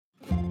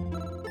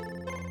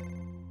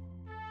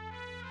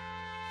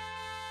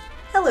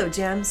Hello,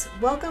 Gems.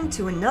 Welcome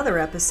to another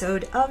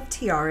episode of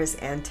Tiaras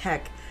and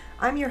Tech.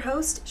 I'm your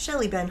host,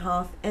 Shelly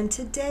Benhoff, and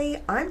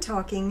today I'm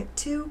talking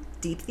to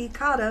Deepthi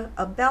Kata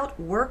about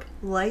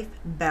work-life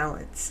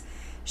balance.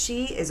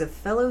 She is a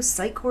fellow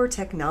Sitecore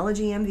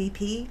Technology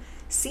MVP,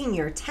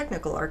 senior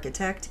technical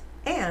architect,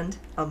 and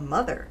a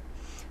mother.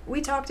 We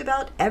talked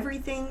about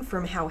everything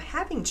from how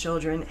having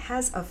children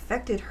has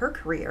affected her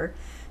career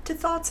to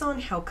thoughts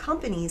on how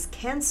companies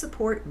can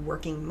support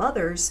working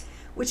mothers,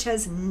 which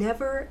has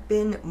never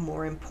been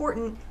more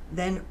important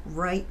than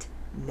right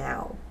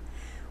now.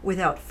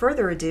 Without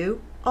further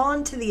ado,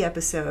 on to the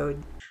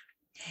episode.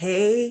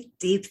 Hey,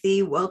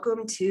 Deepthi,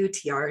 welcome to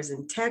Tiaras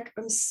and Tech.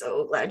 I'm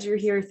so glad you're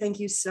here. Thank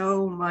you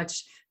so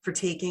much for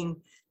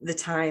taking the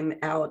time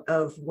out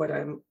of what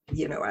I'm,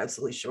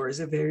 absolutely sure is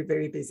a very,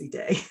 very busy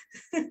day.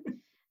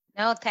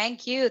 No,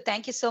 thank you.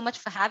 Thank you so much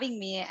for having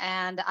me.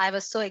 And I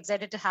was so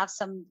excited to have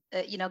some,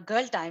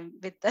 girl time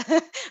with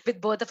with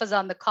both of us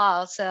on the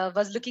call. So I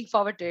was looking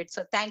forward to it.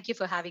 So thank you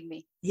for having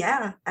me.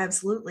 Yeah,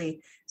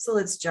 absolutely. So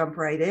let's jump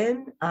right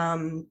in.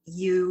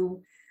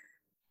 You,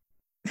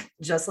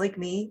 just like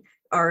me,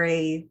 are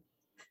a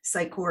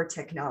Sitecore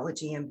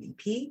Technology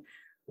MVP.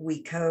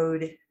 We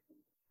code,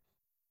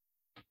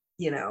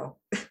 Yeah.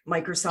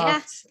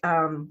 Microsoft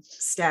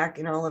stack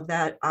and all of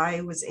that.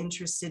 I was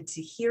interested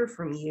to hear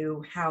from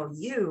you how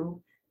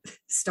you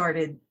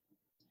started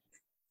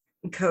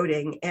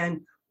coding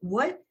and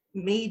what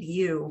made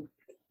you,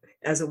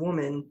 as a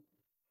woman,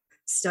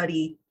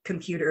 study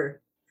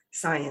computer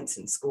science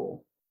in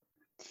school.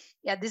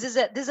 Yeah, this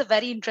is a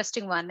very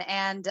interesting one,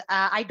 and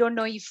I don't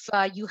know if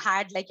you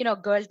had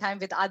girl time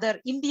with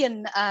other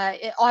Indian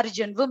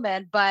origin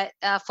women, but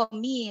for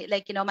me,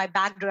 my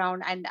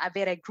background and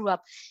where I grew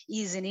up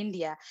is in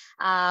India,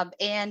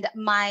 and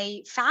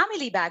my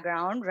family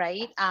background,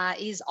 right,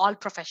 is all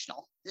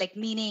professional. Like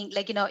meaning,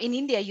 in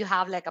India, you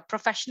have like a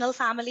professional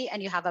family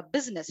and you have a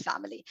business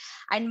family,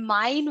 and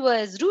mine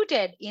was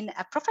rooted in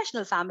a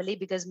professional family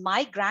because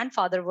my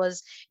grandfather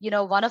was,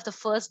 one of the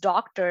first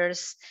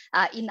doctors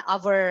in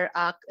our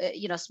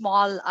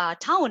small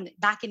town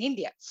back in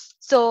India.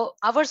 So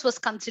ours was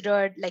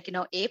considered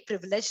a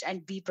privileged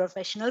and B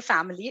professional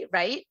family,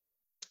 right?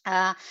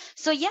 uh,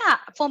 so yeah,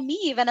 for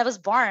me, when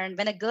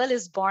a girl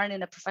is born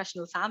in a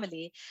professional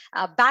family,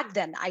 back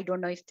then, I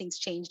don't know if things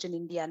changed in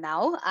India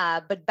now,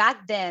 but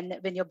back then,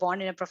 when you're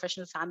born in a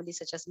professional family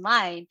such as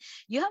mine,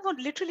 you have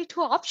literally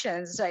two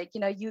options. Like,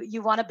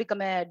 you want to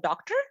become a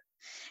doctor,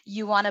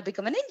 you want to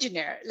become an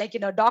engineer.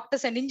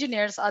 Doctors and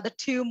engineers are the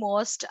two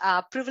most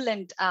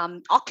prevalent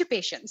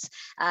occupations,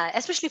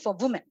 especially for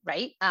women,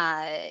 right?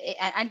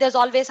 And there's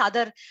always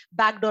other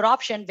backdoor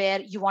option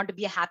where you want to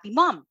be a happy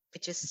mom,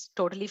 which is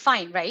totally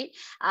fine, right?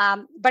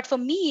 But for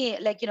me,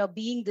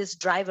 being this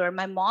driver,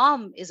 my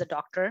mom is a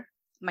doctor,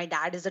 my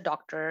dad is a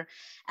doctor.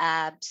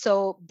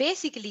 So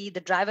basically the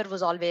driver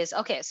was always,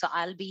 okay, so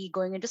I'll be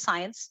going into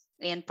science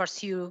and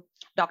pursue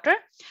doctor,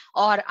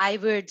 or I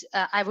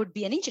would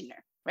be an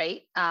engineer,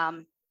 right?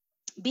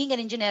 Being an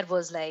engineer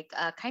was like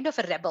kind of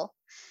a rebel,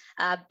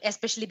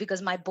 especially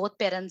because my both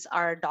parents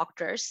are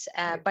doctors.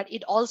 Right. But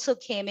it also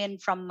came in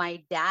from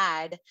my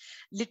dad,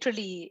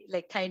 literally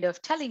like kind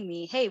of telling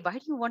me, hey, why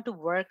do you want to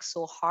work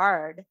so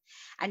hard?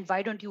 And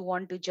why don't you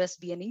want to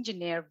just be an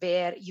engineer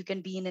where you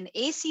can be in an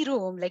AC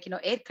room,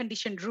 air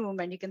conditioned room,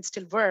 and you can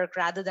still work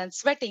rather than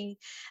sweating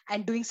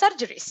and doing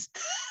surgeries?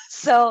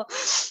 So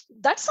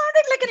that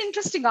sounded like an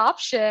interesting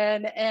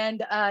option.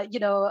 And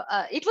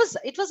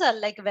it was a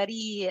like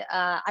very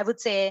I would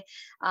say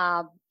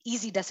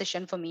easy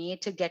decision for me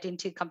to get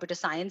into computer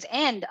science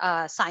and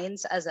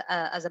science as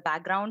a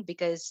background,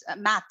 because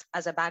math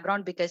as a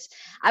background, because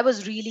I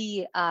was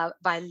really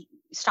while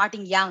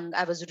starting young,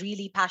 I was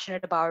really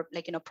passionate about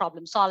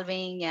problem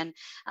solving, and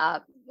uh,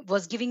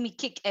 was giving me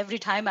kick every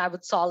time I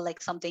would solve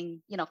like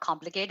something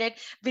complicated,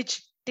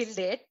 which till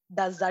date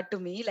does that to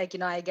me. I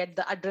get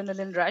the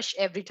adrenaline rush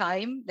every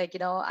time,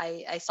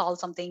 I solve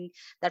something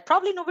that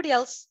probably nobody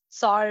else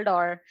solved,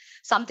 or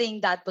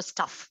something that was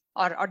tough,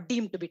 or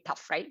deemed to be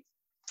tough, right?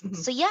 Mhm.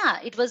 So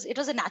yeah, it was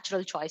a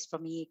natural choice for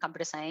me,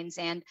 computer science.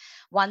 And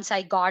once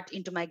I got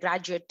into my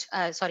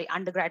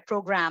undergrad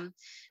program,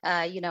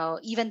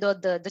 even though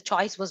the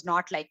choice was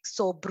not like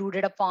so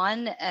brooded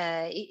upon,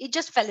 it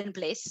just fell in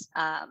place.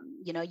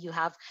 You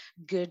have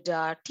good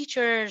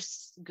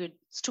teachers, good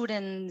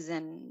students,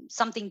 and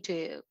something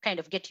to kind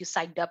of get you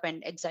psyched up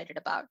and excited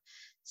about.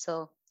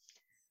 So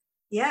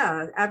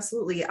Yeah,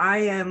 absolutely. I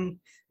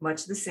am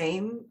much the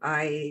same.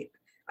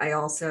 I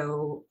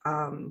also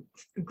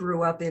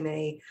grew up in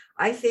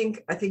I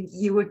think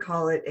you would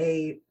call it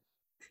a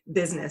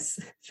business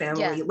yeah.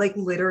 family. Like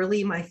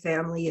literally my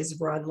family is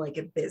run like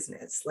a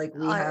business. Like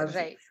we have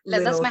Right,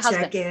 that's little my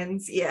husband.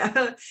 check-ins.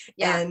 Yeah.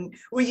 Yeah. And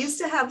we used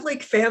to have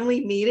like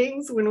family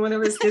meetings when one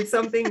of us did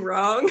something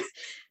wrong.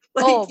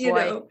 Oh like,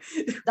 boy,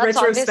 that's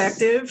always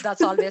retrospective.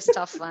 that's always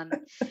tough one.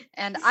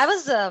 And I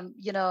was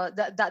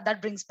that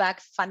brings back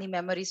funny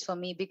memories for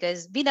me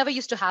because we never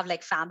used to have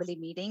like family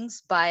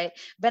meetings. But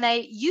when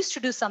I used to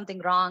do something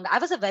wrong, I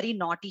was a very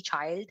naughty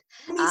child.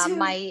 Me too.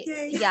 My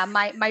Yay. yeah,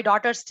 my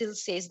daughter still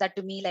says that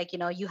to me, like,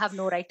 you have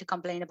no right to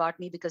complain about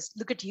me because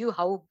look at you,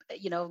 how,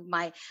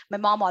 my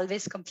mom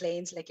always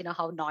complains, like,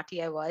 how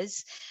naughty I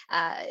was.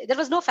 There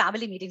was no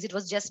family meetings. It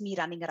was just me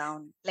running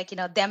around, like,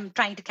 them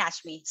trying to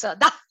catch me. So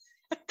that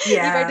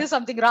if I Yeah. do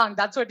something wrong,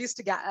 that's what used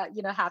to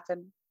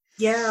happen.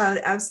 Yeah,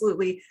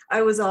 absolutely.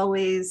 I was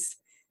always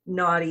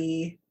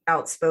naughty,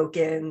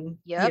 outspoken,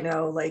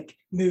 Yep. like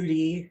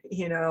moody,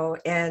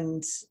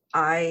 and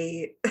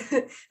I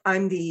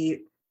I'm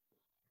the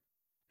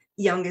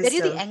Were youngest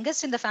you the of,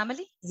 youngest in the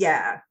family?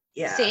 yeah,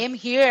 yeah. Same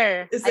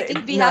here. Is I it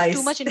think we have too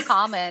nice? much in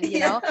common.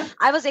 Yeah.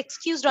 I was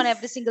excused on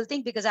every single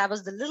thing because I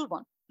was the little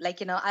one. Like,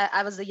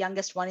 I was the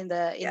youngest one in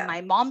Yeah.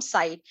 my mom's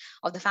side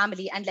of the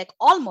family, and like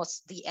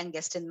almost the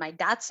youngest in my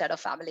dad's side of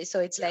family. So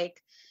it's Yeah.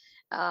 like,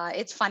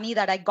 it's funny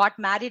that I got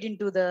married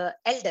into the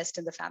eldest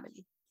in the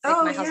family, like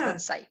Oh my yeah.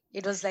 husband's side.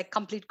 It was like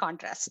complete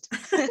contrast.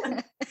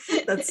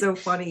 That's so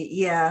funny.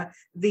 Yeah.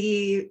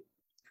 The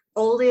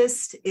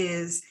oldest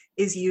is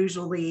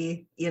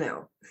usually,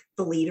 the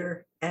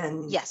leader,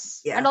 and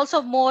Yes. And yeah.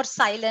 also more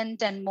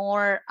silent and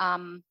more,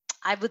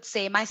 I would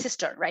say my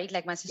sister, right?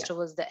 Like my Yeah. sister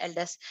was the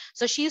eldest.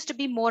 So she used to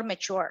be more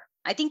mature.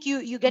 I think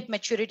you get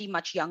maturity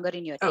much younger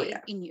in your Oh day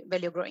yeah.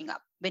 when you're growing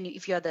up,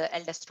 if you're the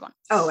eldest one.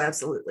 Oh,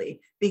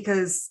 absolutely.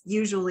 Because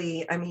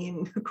usually, I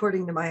mean,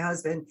 according to my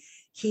husband,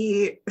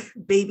 he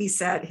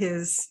babysat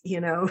his,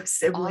 All the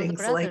siblings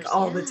like brothers,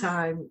 all the yeah.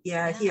 time.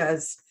 Yeah, Yeah.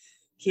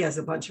 he has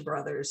a bunch of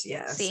brothers.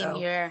 Yeah. Same So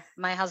here.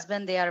 My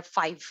husband, they are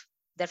five.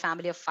 Their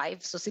family of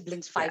five. So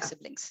siblings, five yeah.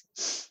 siblings.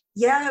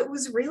 Yeah, it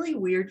was really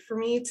weird for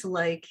me to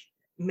like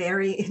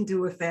marry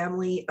into a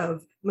family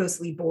of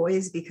mostly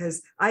boys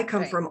because I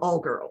come Right. from all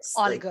girls.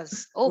 All Like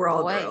girls. Oh we're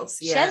all boy.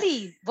 girls. Yeah.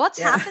 Shelly, what's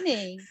Yeah.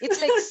 happening?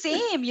 It's like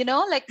same,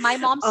 like my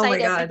mom's Oh my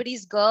side, God.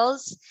 everybody's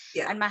girls,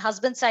 Yeah. and my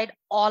husband's side,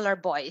 all are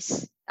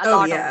boys. A Oh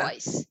lot of yeah.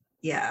 boys.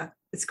 Yeah,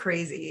 it's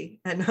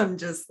crazy. And I'm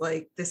just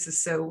like, this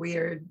is so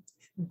weird.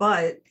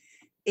 But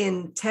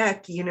in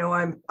tech,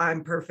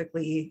 I'm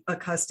perfectly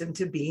accustomed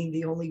to being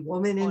the only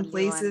woman in Only one,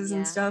 places and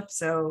yeah. stuff.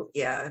 So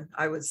yeah,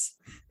 I was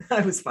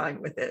I was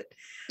fine with it.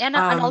 And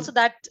also Um,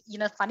 that,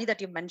 funny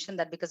that you mentioned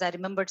that because I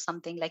remembered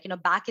something like,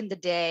 back in the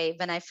day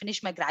when I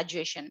finished my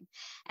graduation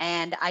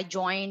and I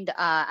joined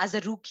as a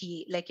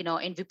rookie, like, in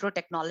Wipro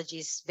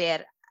Technologies,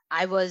 where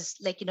I was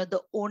like,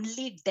 the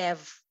only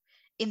dev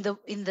in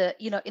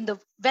the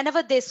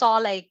whenever they saw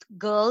like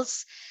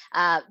girls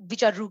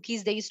which are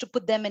rookies, they used to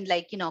put them in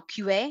like,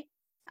 QA,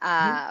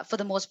 mhm, for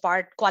the most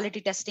part,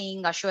 quality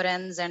testing,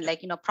 assurance, and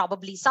like,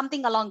 probably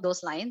something along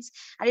those lines.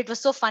 And it was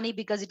so funny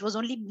because it was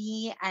only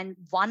me and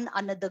one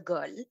another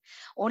girl.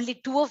 Only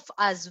two of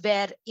us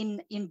were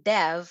in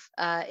dev.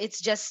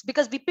 It's just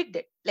because we picked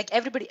it, like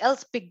everybody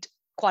else picked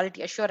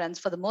quality assurance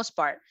for the most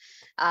part.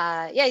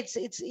 Yeah,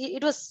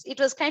 it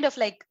was kind of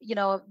like,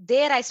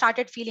 there I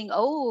started feeling,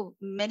 oh,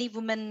 many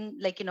women,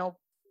 like,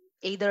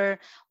 either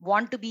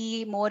want to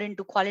be more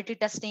into quality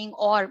testing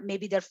or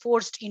maybe they're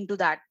forced into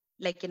that,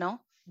 like,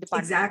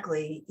 department.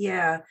 exactly.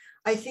 Yeah.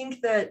 I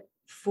think that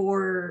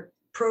for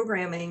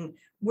programming,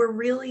 we're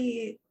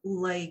really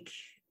like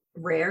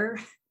rare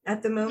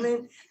at the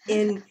moment.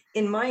 In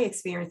my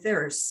experience,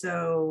 there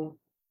are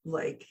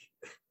like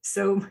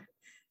so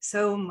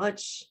so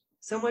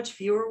much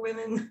fewer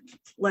women,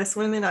 less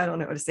women. I don't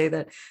know how to say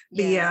that.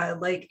 But Yeah. yeah,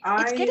 like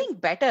It's I getting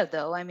better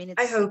though. I mean,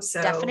 I it's hope it's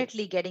so.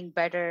 definitely getting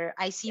better.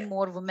 I see Yeah.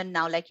 more women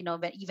now, like,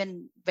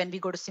 even when we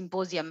go to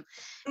symposium,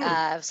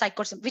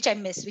 Mm, which I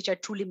miss, which I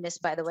truly miss,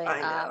 by the way.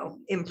 I know.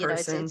 In It's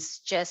person. it's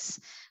just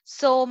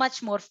so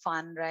much more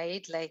fun,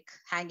 right? Like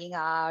hanging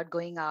out,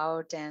 going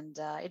out, and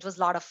it was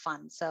a lot of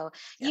fun. So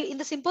Yeah. in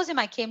the symposium,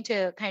 I came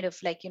to kind of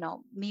like,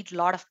 meet a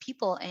lot of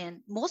people,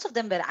 and most of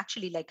them were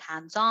actually like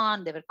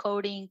hands-on. They were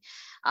coding.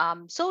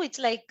 So it's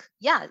like,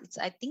 yeah,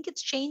 I think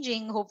it's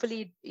changing.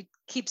 Hopefully it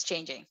keeps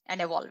changing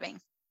and evolving.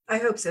 I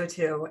hope so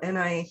too. And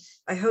I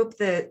hope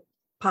that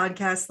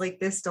podcasts like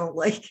this don't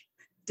like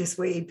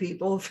dissuade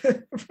people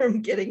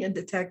from getting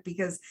into tech,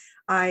 because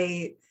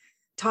I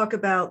talk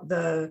about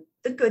the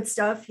good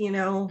stuff, the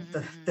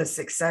Mhm.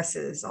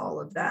 successes, all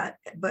of that,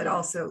 but Yeah.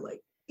 also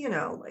like,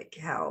 like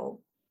how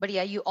But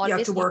yeah, you you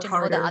have to always need work to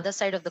know the harder. other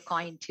side of the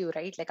coin too,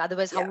 right? Like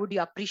otherwise, how Yeah, would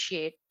you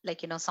appreciate,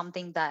 like,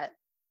 something that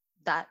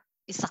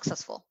is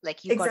successful?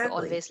 Like you got to exactly.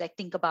 always like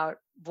think about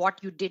what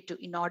you did to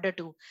in order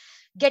to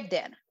get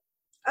there.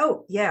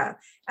 Oh, yeah,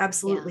 Yeah.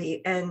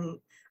 absolutely. And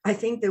I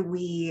think that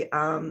we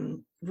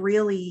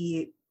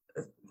really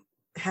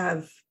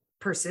have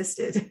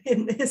persisted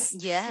in this,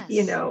 you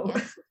Yes. know,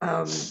 Yes.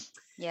 um,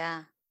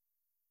 Yeah.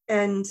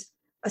 and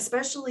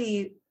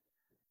especially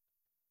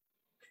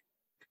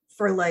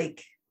for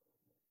like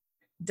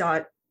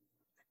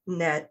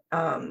 .NET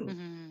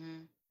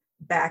Hmm.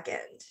 back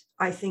end.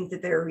 I think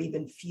that there are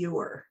even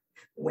fewer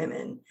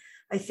women.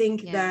 I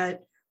think Yeah.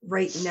 that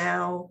right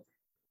now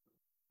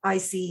I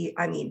see,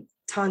 I mean,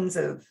 tons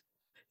of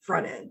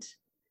front end,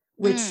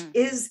 which Mm.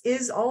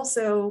 is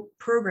also Which is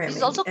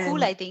programming. also cool,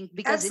 And I think,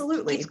 because it keeps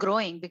absolutely.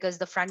 growing, because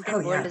the front Oh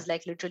end world yeah. is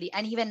like literally,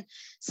 and even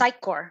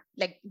Sitecore,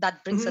 like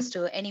that brings us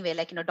Hmm. to anyway,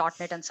 like,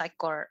 .NET and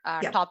Sitecore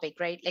Yeah. topic,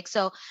 right? Like,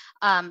 so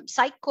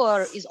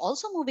Sitecore is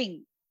also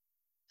moving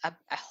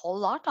a whole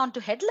lot onto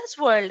headless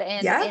world,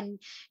 Yeah. and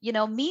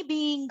me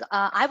being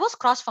I was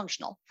cross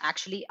functional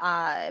actually,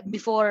 Mhm.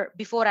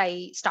 before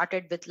I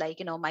started with,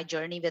 like, my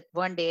journey with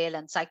Verndale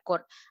and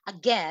Sitecore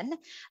again,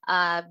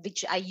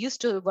 which I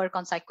used to work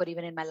on Sitecore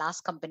even in my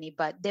last company,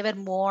 but they were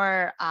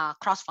more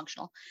cross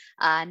functional.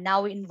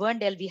 Now in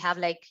Verndale we have,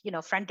 like,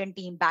 front end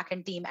team, back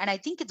end team, and I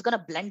think it's going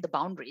to blend the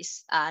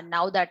boundaries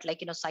now that, like,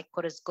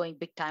 Sitecore is going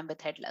big time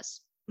with headless.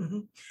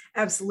 Mhm.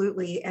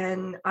 Absolutely.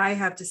 And I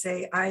have to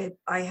say, I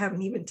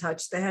haven't even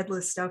touched the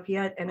headless stuff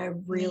yet. And I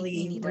Me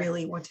really, neither.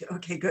 really want to.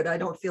 Okay, good. I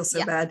don't feel so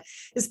Yeah. bad.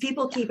 As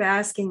people Yeah. keep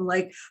asking,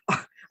 like,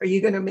 are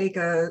you going to make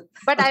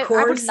But a I would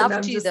course? And love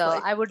I'm to, just though.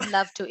 like, I would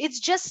love to.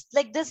 It's just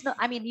like, there's no,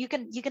 I mean, you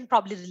can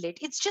probably relate.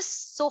 It's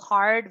just so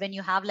hard when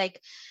you have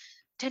like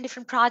 10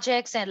 different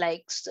projects and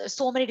like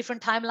so many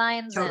different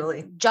timelines and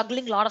totally.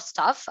 juggling a lot of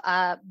stuff.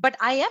 But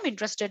I am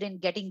interested in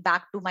getting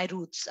back to my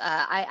roots.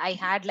 I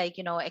had, like,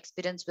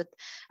 experience with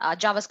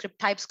JavaScript,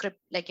 TypeScript,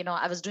 like,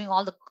 I was doing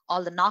all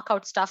the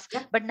knockout stuff.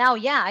 Yeah. But now,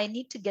 yeah, I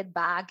need to get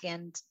back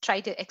and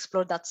try to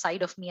explore that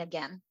side of me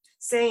again.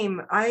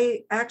 Same.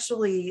 I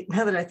actually,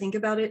 now that I think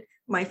about it,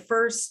 my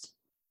first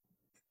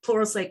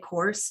Pluralsight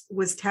course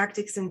was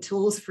tactics and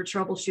tools for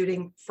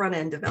troubleshooting front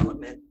end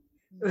development.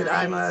 But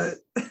I'm a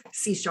Nice.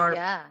 C sharp,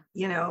 Yeah.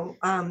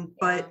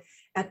 but Yeah.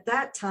 at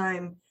that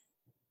time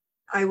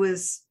I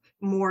was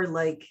more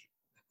like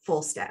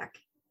full stack.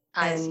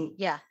 I see. And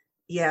Yeah.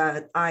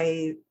 yeah,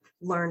 I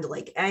learned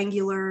like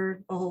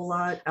Angular a whole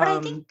lot. But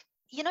I think,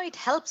 it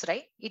helps,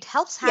 right? It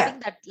helps Yeah, having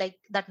that, like,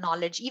 that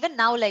knowledge. Even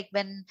now, like,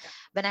 when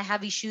I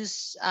have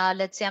issues,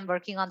 let's say I'm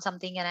working on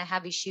something and I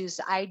have issues,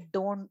 I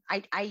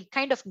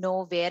kind of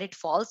know where it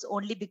falls,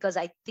 only because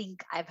I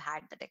think I've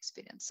had that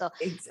experience, so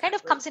kind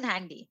of exactly. comes in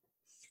handy.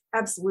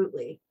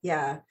 Absolutely.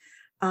 Yeah.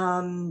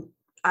 Um,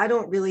 I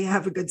don't really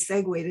have a good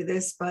segue to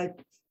this, but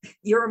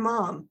you're a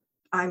mom.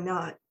 I'm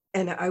not.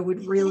 And I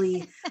would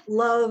really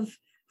love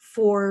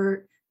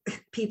for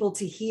people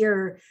to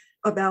hear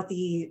about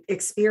the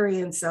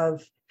experience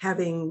of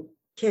having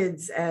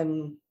kids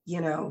and,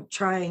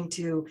 trying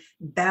to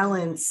Mm,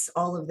 balance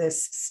all of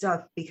this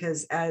stuff,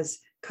 because as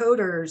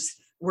coders,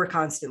 we're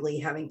constantly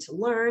having to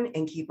learn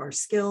and keep our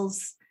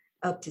skills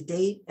up to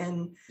date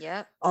and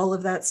yep. all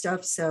of that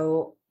stuff.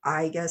 So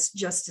I guess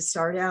just to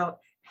start out,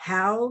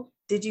 how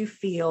did you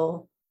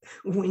feel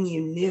when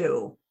you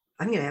knew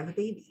I'm going to have a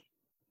baby?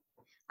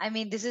 I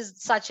mean, this is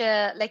such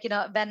a, like,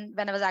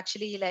 when I was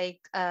actually like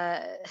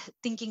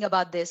thinking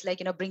about this,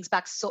 like, brings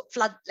back so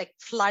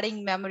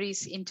flooding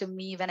memories into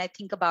me when I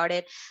think about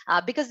it,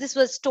 because this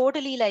was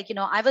totally like,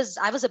 I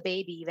was a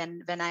baby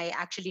when I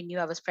actually knew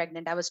I was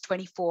pregnant. I was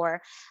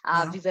 24. We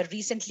Wow. were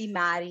recently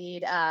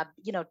married.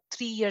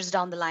 3 years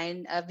down the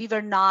line, we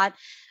were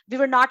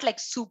not like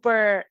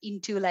super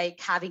into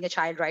like having a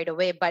child right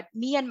away. But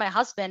me and my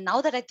husband,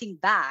 now that I think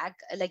back,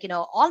 like,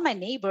 all my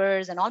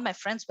neighbors and all my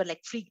friends were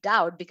like freaked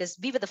out because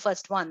we were the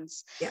first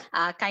ones,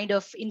 Yeah. kind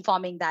of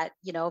informing that,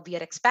 we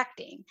are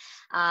expecting.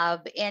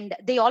 And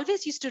they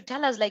always used to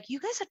tell us, like, you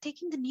guys are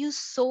taking the news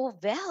so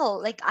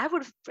well. Like, I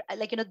would,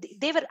 like,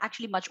 they were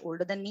actually much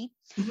older than me.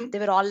 Mhm. They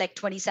were all like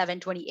 27,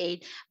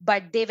 28,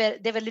 but they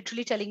were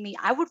literally telling me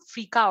I would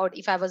freak out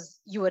if I was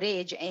your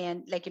age,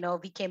 and, like,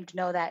 we came to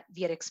know that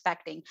we are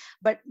expecting.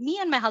 But me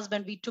and my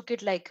husband, we took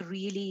it like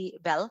really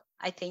well,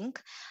 I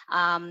think.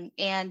 And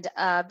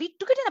we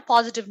took it in a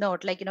positive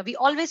note, like, we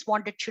always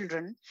wanted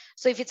children.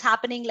 So if it's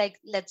happening, like,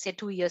 let's say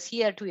 2 years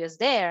here, 2 years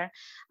there,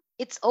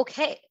 it's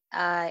okay.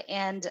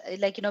 And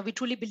like, we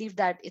truly believe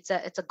that it's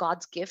a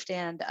God's gift,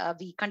 and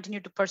we continue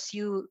to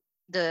pursue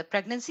the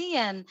pregnancy.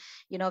 And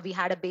we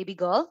had a baby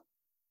girl.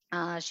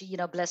 She,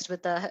 blessed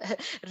with a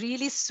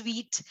really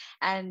sweet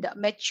and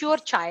mature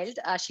child.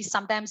 She's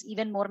sometimes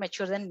even more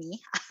mature than me.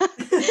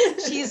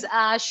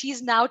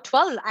 She's now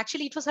 12.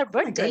 Actually, it was her Oh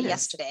my birthday goodness.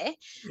 yesterday.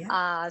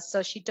 Yeah.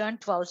 So she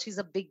turned 12. She's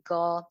a big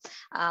girl.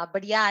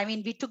 But yeah, I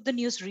mean, we took the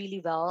news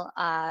really well.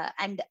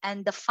 And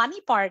the funny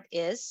part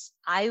is,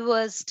 I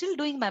was still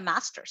doing my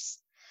master's.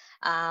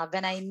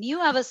 When I knew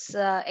I was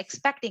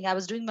expecting, I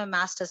was doing my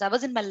master's. I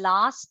was in my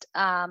last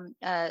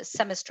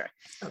semester,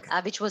 Okay.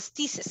 which was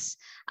thesis.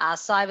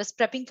 So I was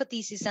prepping for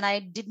thesis, and I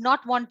did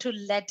not want to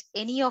let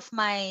any of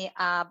my,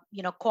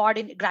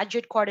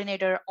 graduate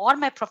coordinator or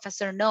my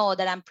professor know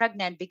that I'm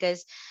pregnant,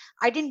 because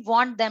I didn't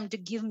want them to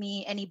give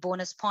me any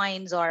bonus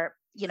points, or,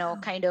 Wow.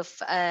 kind of,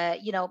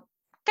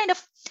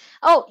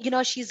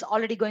 oh, she's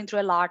already going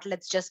through a lot.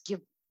 Let's just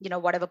give,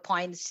 whatever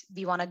points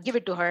we want to give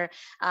it to her,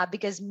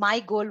 because my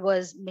goal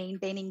was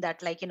maintaining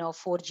that, like,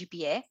 4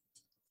 GPA.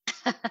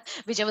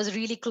 which I was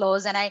really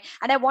close, and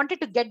I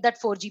wanted to get that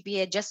 4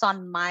 GPA just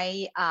on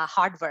my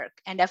hard work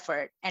and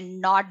effort,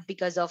 and not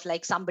because of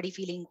like somebody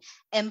feeling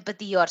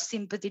empathy or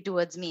sympathy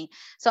towards me.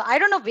 So I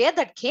don't know where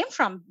that came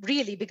from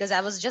really, because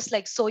I was just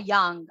like so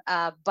young.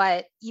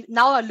 But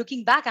now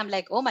looking back, I'm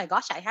like, oh my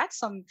gosh, I had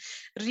some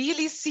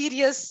really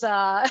serious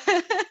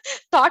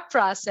thought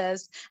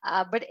process.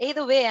 But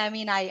either way, I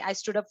mean, I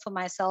stood up for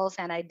myself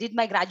and I did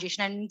my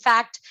graduation. And in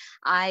fact,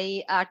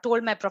 I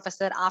told my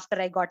professor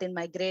after I got in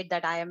my grade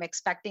that I am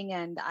expecting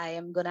and I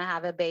am going to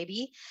have a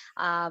baby.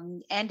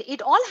 And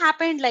it all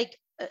happened like,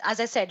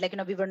 as I said, like,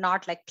 we were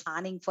not like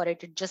planning for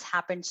it. It just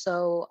happened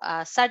so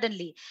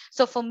suddenly.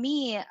 So for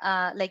me,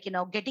 like,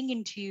 getting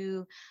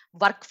into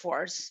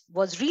workforce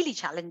was really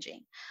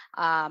challenging.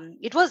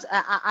 It was,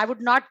 I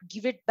would not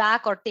give it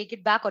back or take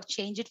it back or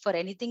change it for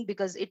anything,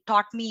 because it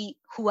taught me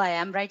who I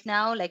am right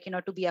now, like,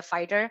 to be a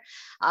fighter.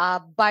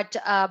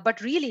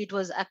 But really it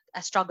was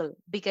a struggle,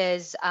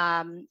 because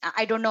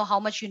I don't know how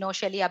much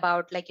Shelly,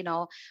 about like,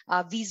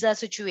 visa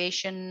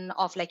situation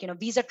of like,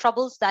 visa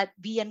troubles that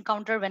we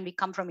encounter when we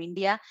come from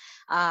India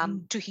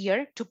to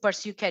here to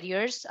pursue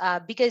careers,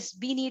 because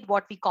we need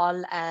what we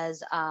call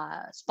as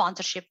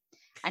sponsorship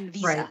and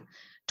visa Right.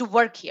 to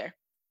work here.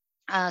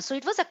 So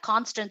it was a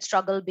constant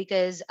struggle,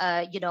 because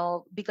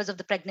because of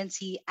the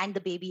pregnancy and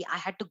the baby, I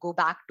had to go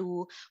back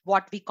to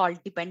what we call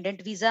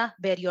dependent visa,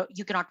 where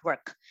you cannot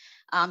work.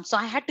 So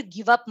I had to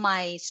give up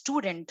my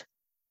student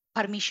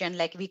permission,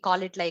 like we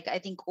call it, like I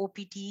think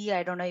OPT,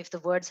 I don't know if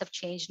the words have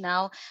changed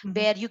now, Mhm.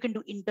 where you can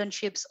do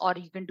internships or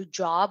you can do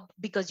job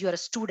because you're a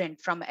student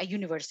from a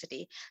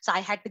university. So I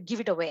had to give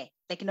it away,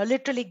 like,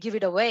 literally give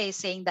it away,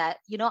 saying that,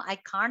 I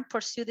can't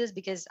pursue this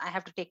because I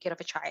have to take care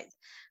of a child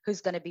who's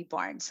going to be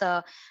born.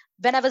 So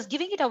when I was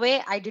giving it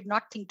away, I did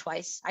not think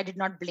twice, I did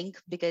not blink,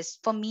 because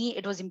for me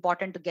it was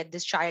important to get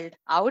this child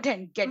out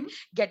and get Mhm.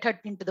 get her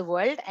into the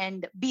world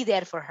and be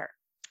there for her.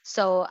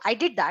 So I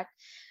did that.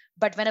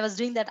 But when I was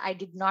doing that, I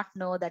did not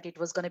know that it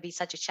was going to be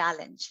such a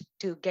challenge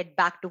to get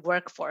back to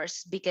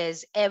workforce,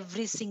 because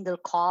every single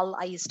call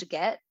I used to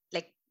get,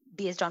 like,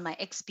 based on my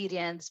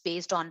experience,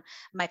 based on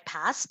my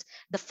past,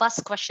 the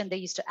first question they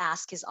used to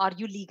ask is, are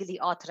you legally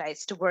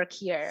authorized to work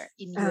here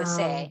in Oh,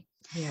 USA?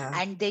 yeah.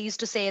 And they used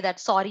to say that,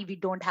 sorry, we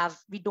don't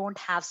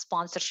have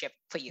sponsorship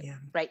for you, Yeah.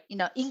 right?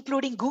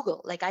 Including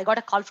Google. Like, I got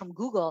a call from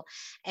Google,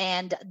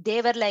 and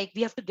they were like,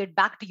 we have to get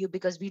back to you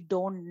because we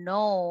don't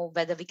know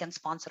whether we can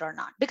sponsor or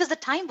not, because the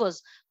time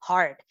was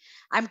hard.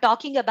 I'm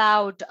talking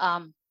about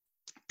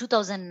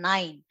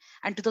 2009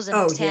 and Oh,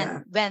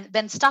 2010, yeah.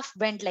 when stuff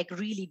went like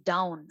really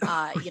down.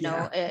 Oh,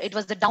 yeah. It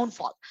was the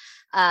downfall.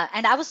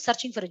 And I was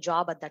searching for a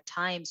job at that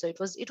time, so it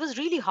was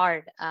really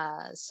hard.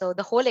 So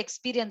the whole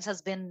experience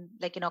has been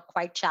like,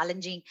 quite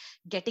challenging.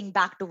 Getting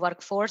back to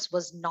workforce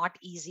was not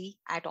easy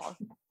at all.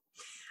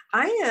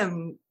 I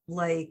am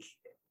like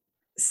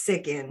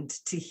sickened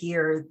to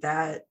hear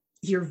that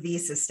your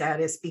visa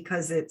status,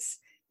 because it's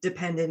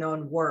dependent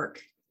on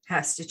work,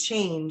 has to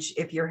change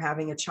if you're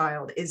having a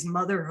child. Is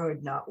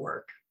motherhood not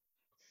work?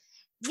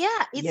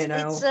 Yeah, it's You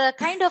it's know? uh,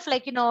 kind of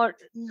like,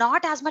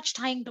 not as much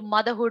tying to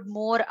motherhood,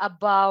 more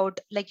about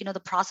like, the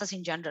process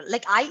in general.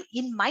 Like,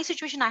 in my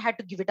situation, I had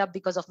to give it up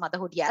because of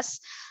motherhood, yes.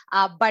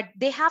 But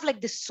they have like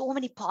this so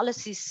many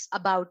policies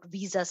about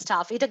visa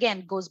stuff. It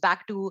again goes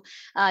back to,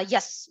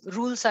 yes,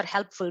 rules are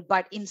helpful,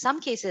 but in some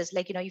cases,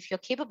 like, if you're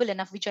capable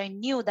enough, which I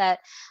knew that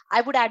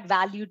I would add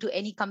value to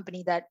any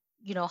company that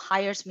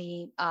hires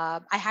me.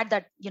 I had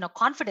that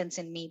confidence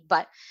in me,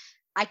 but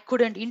I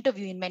couldn't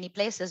interview in many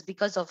places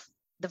because of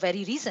the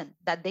very reason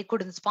that they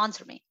couldn't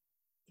sponsor me.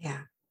 Yeah,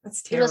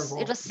 that's It was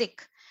terrible.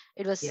 sick.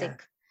 It was Yeah,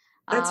 sick.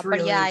 that's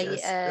But yeah, really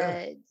just,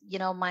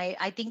 ugh.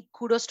 I think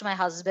kudos to my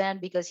husband,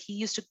 because he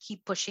used to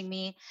keep pushing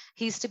me.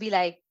 He used to be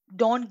like,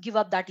 don't give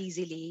up that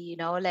easily,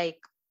 like,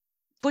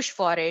 push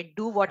for it,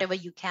 do whatever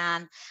you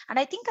can. And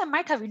I think I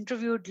might have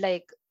interviewed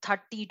like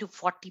 30 to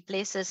 40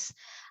 places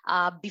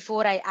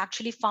before I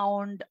actually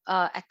found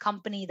a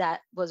company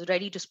that was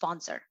ready to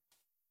sponsor.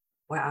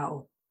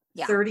 Wow.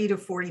 Yeah. 30 to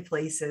 40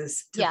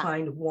 places to Yeah.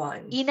 find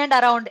one. In and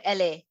around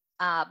LA.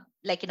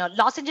 Like,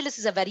 Los Angeles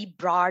is a very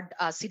broad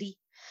city.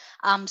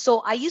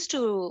 So I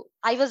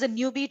was a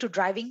newbie to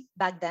driving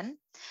back then.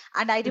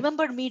 And I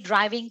remember me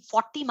driving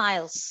 40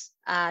 miles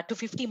to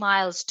 50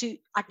 miles to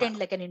attend Wow,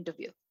 like an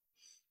interview.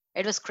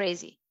 It was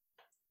crazy.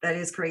 that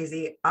is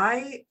crazy.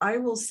 I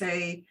will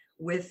say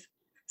with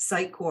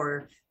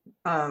Sitecore,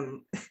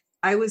 um,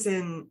 I was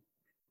in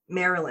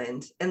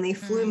Maryland and they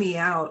flew Mhm. me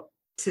out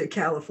to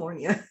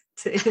California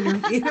to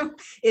interview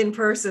in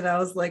person. I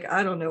was like,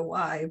 I don't know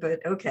why,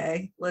 but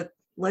okay,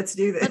 let's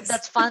do But this.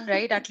 that's fun,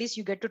 right? At least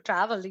you get to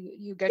travel.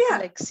 You get to Yeah,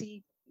 like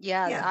see.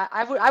 Yeah, yeah.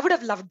 I would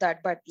have loved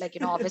that, but like,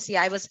 obviously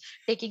I was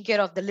taking care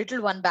of the little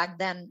one back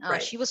then.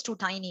 Right. She was too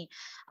tiny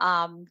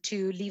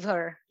to leave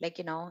her like,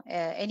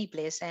 any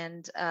place.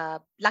 And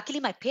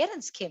luckily my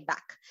parents came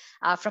back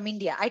from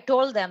India. I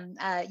told them,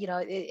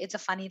 it's a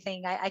funny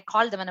thing. I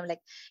called them and I'm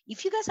like,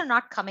 if you guys are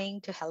not coming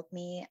to help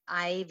me,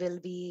 I will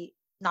be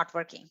not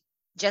working.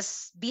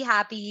 Just be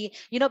happy,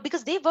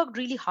 because they worked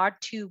really hard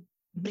to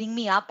bring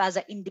me up as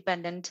an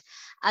independent,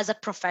 as a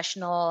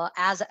professional,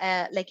 as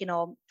a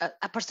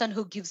a person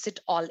who gives it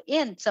all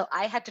in. So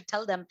I had to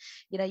tell them,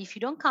 if you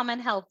don't come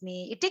and help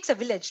me, it takes a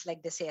village,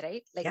 like they say,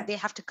 right? Like Yeah. they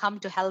have to come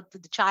to help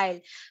with the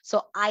child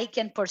so I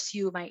can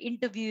pursue my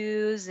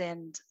interviews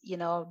and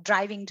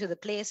driving to the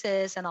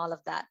places and all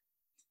of that.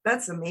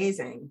 That's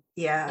amazing.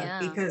 Yeah, Yeah.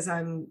 because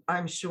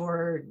I'm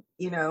sure,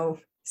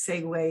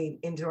 segue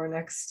into our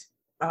next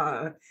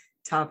uh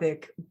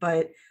topic,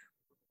 but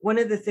one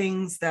of the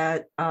things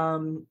that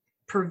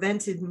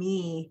prevented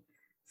me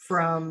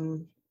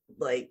from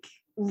like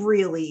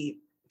really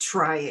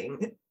trying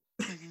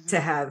to Mm-hmm.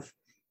 have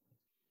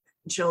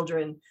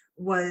children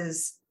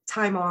was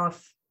time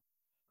off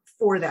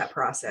for that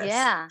process.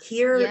 Yeah.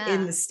 Here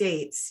in Yeah. the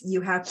States, you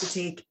have to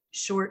take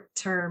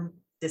short-term Only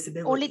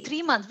disability.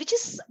 3 months, which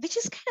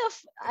is kind of,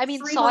 I mean,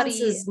 3 months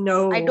sorry, is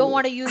I don't no,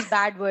 want to use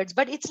bad words,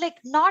 but it's like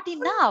not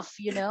enough,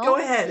 go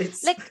ahead.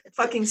 It's like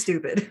fucking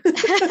stupid.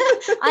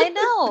 I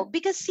know,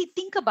 because see,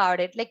 think about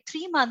it. Like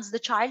 3 months, the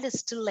child is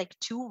still like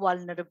too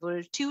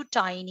vulnerable, too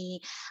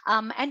tiny.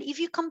 And if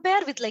you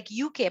compare with like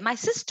UK, my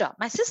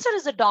sister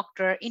is a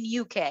doctor in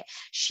UK.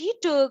 She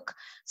took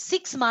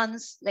 6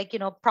 months, like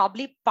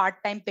probably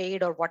part-time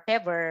paid or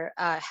whatever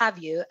have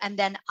you, and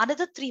then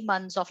another 3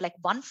 months of like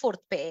 1/4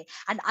 pay,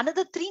 and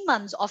another 3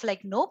 months of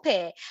like no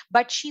pay.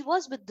 But she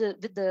was with the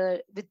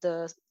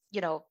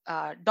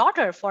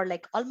daughter for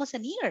like almost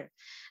an year. Yeah,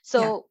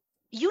 So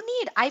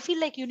I feel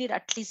like you need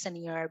at least a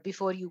year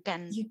before you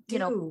can, you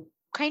do.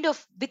 kind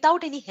of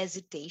without any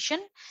hesitation,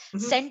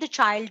 Mhm. send the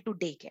child to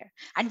daycare.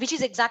 And which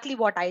is exactly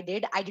what I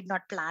did. I did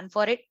not plan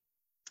for it,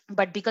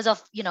 but because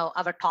of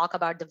our talk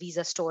about the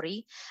visa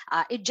story,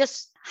 it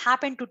just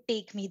happened to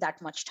take me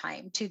that much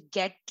time to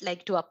get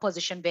like to a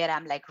position where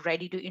I'm like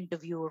ready to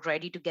interview,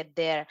 ready to get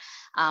there,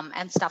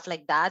 and stuff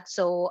like that.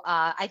 So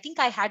I think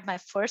I had my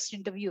first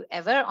interview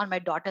ever on my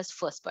daughter's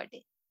first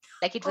birthday.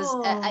 Like it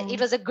Oh,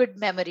 was a good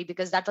memory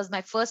because that was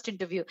my first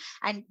interview,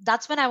 and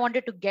that's when I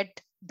wanted to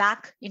get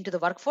back into the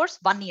workforce.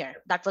 1 year,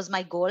 that was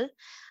my goal.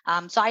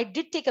 So I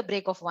did take a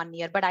break of 1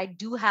 year, but I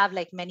do have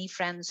like many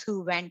friends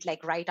who went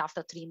like right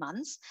after 3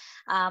 months.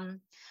 um,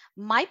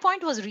 my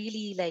point was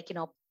really like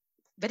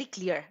very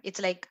clear.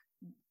 It's like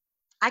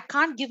I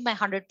can't give my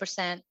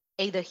 100%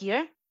 either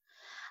here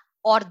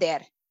or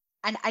there,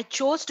 and I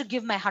chose to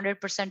give my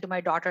 100% to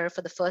my daughter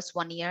for the first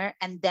 1 year,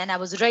 and then I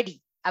was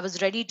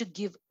ready to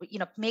give,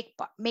 make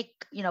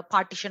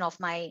partition of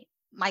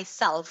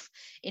myself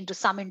into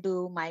some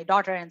into my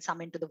daughter and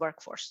some into the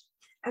workforce.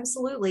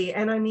 absolutely.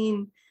 And I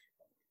mean,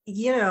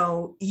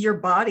 your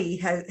body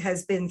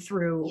has been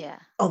through Yeah.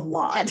 a Hell,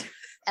 lot.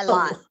 a A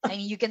lot. lot. I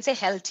mean, you can say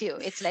hell too.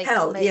 It's like,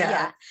 Hell, yeah.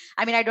 yeah.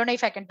 I mean, I don't know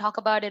if I can talk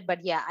about it,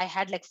 but yeah, I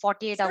had like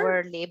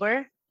 48-hour Sure.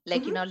 labor,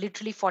 like, Hmm.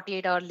 literally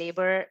 48-hour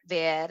labor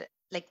where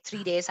like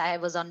 3 days I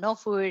was on no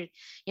food.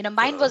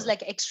 Mine was Ugh.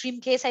 like extreme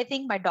case. I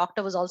think my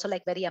doctor was also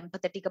like very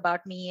empathetic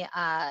about me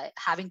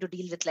having to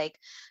deal with like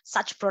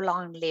such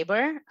prolonged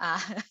labor.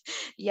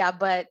 Yeah,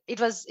 but it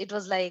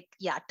was like,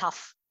 yeah,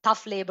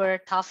 tough labor,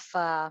 tough.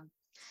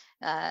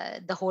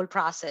 The whole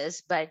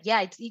process. But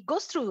yeah, it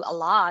goes through a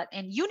lot,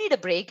 and you need a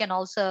break. And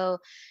also,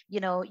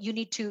 you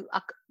need to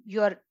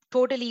you're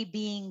totally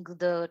being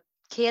the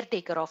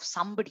caretaker of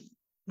somebody,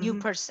 new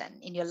Mhm. person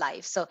in your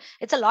life, so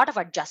it's a lot of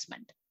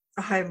adjustment.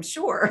 I'm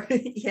sure.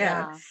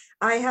 Yeah. Yeah.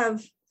 I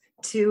have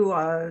two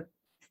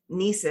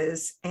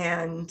nieces,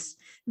 and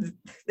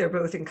they're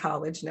both in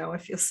college now. I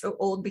feel so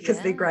old because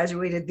they Yeah.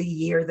 graduated the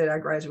year that I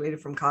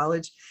graduated from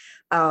college.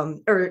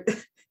 Or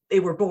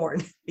they were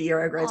born the year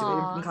I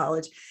graduated from Oh.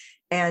 college.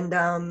 And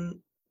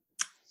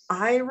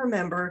I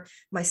remember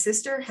my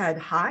sister had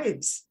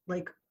hives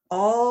like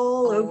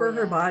all Oh over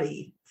her yeah.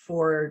 body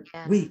for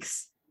Yeah.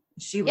 weeks.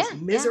 She was Yeah,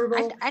 yeah. and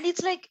miserable. and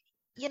it's like,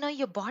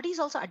 your body's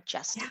also Yeah.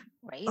 adjusting,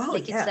 right? Oh,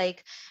 Like it's yeah.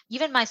 like,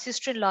 even my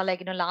sister-in-law,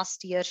 like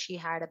last year she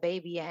had a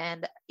baby,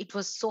 and it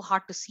was so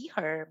hard to see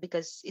her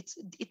because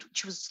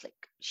she was like,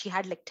 she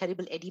had like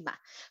terrible edema.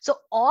 So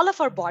all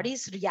of our Mhm.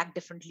 bodies react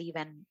differently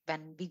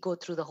when we go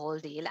through the whole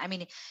deal. I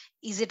mean,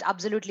 is it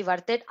absolutely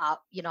worth it?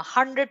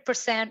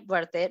 100%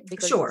 worth it,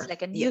 because it's Sure.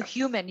 like a new Yeah,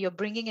 human. You're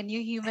bringing a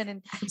new human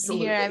in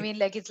here. I absolutely. mean,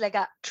 like it's like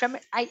a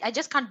I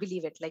just can't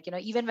believe it. Like,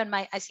 even when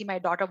I see my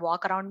daughter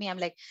walk around me,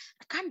 I'm like,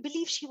 I can't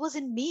believe she was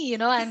in me,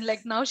 and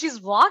like now she's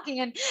walking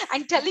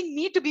and telling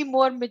me to be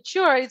more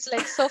mature. It's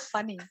like so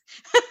funny.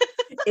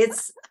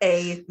 It's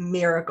a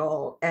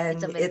miracle,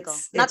 It's a and miracle.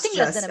 it's Nothing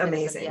less than just a miracle.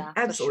 amazing. Yeah, for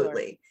sure.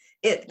 Absolutely.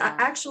 Yeah.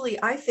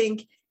 Actually, I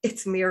think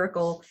it's a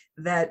miracle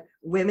that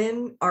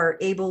women are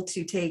able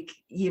to take,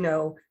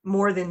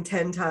 more than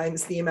 10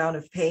 times the amount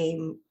of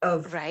pain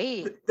of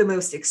Right. the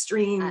most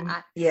extreme.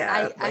 I, Yeah,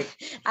 I, I, like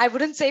I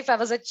wouldn't say if I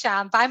was a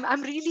champ.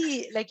 I'm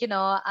really like,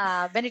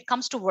 when it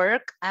comes to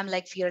work, I'm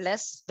like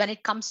fearless. When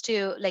it comes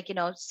to like,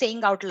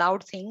 saying out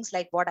loud things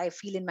like what I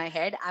feel in my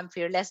head, I'm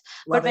fearless.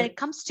 But love when it it.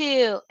 comes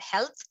to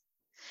health,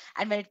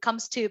 And when it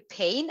comes to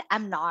pain,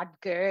 I'm not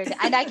good.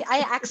 And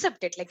I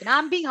accept it. Like,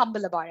 I'm being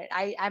humble about it.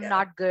 I'm Yeah.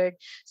 not good.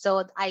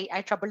 So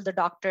I troubled the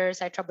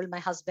doctors, I troubled my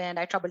husband,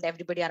 I troubled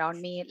everybody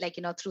around me, like,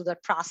 through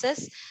that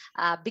process.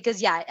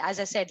 Because yeah, as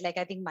I said, like,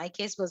 I think my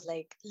case was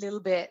like a little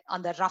bit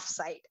on the rough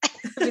side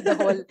with the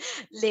whole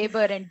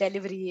labor and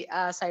delivery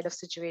side of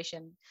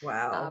situation.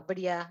 Wow. But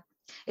yeah,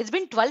 it's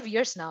been 12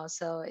 years now.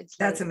 So it's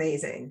That's like,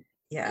 amazing.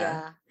 Yeah.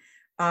 yeah.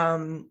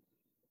 Um,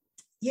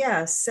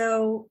 yeah.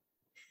 So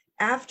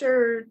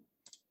after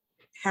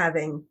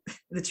having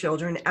the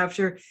children,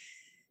 after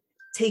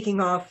taking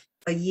off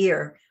a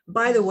year,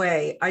 by the Mhm.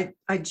 way,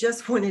 I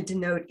just wanted to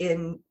note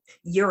in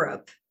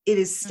Europe, it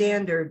is Mhm.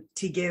 standard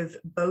to give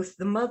both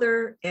the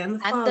mother and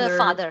the And the father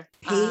father.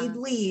 paid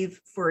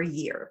leave for a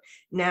year.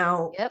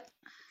 Now, Yep.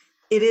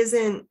 it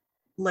isn't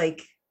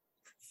like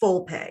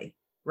full pay,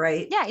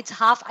 right? Yeah, it's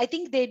half. I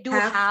think they do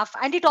Half, half,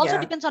 and it also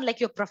yeah. depends on like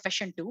your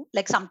profession too.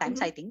 Like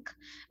sometimes I Mhm. think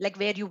like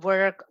where you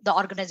work, the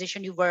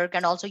organization you work,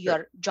 and also Right.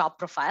 your job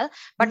profile.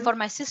 But Mhm. for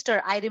my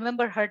sister, I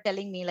remember her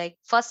telling me like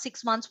first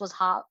 6 months was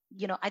half.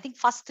 I think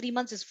first 3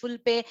 months is full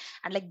pay,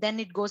 and like then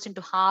it goes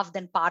into half,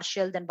 then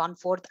partial, then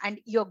 1/4, and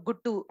you're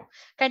good to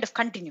kind of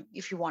continue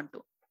if you want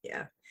to.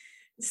 Yeah.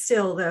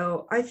 Still,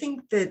 though, I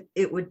think that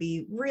it would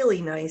be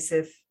really nice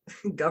if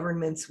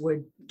governments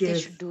would They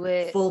give should do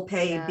it. full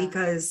pay, Yeah.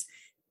 because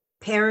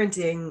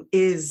parenting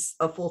is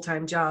a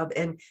full-time job,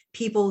 and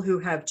people who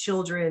have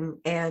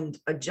children and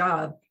a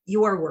job,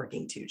 you are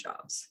working two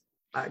jobs.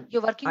 I,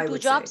 You're working I two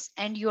would say. jobs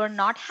and you're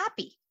not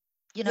happy.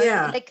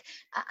 Yeah, Like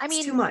I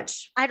it's too mean,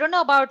 much. I don't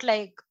know about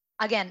like,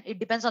 again, it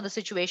depends on the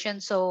situation.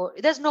 So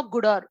there's no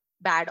good or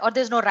bad, or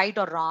there's no right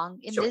or wrong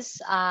in Sure.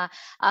 this.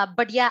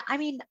 But yeah, I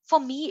mean, for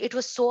me, it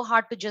was so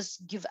hard to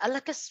just give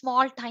like a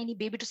small, tiny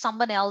baby to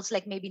someone else,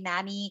 like maybe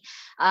nanny.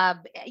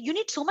 You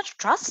need so much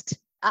trust.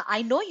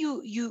 I know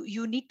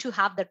you need to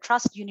have the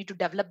trust. You need to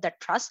develop that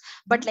trust.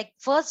 But Mhm. like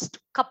first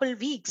couple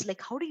weeks,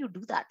 like how do you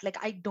do that? Like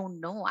I don't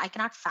know. I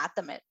cannot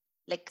fathom it.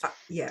 Like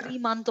Yeah, 3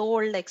 month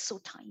old, like so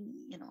tiny.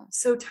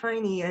 so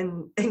tiny,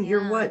 and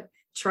you're Yeah. what,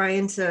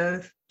 trying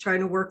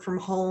to work from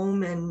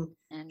home and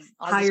And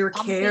all this hire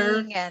care,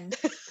 pumping and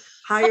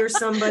hire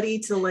somebody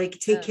to like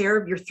take yeah, care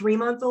of your 3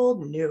 month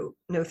old. No,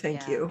 no,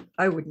 thank yeah, you.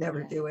 I would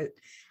never yeah. do it.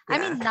 I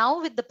Yeah. mean,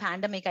 now with the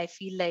pandemic, I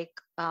feel like,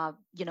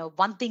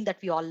 one thing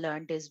that we all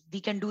learned is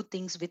we can do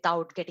things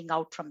without getting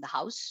out from the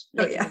house,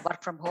 Oh like, yeah.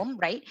 work from home,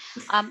 right?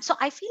 So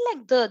I feel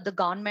like the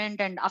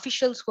government and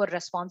officials who are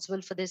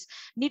responsible for this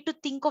need to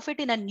think of it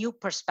in a new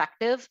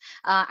perspective,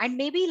 and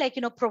maybe like,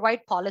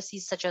 provide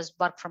policies such as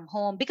work from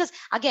home. Because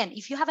again,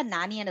 if you have a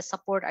nanny and a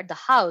support at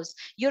the house,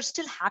 you're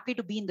still happy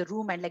to be in the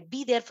room and like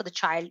be there for the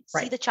child, see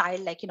Right. the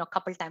child like, a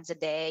couple times a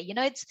day.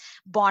 It's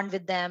bond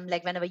with them,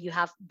 like whenever you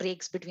have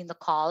breaks between the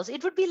calls,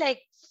 it would be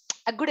like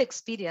a good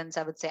experience,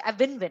 I would say, a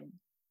win-win.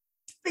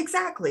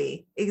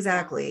 Exactly. Yeah.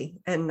 Exactly.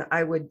 And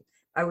I would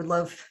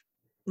love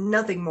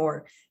nothing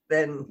more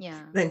than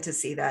Yeah. to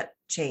see that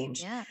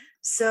change. Yeah.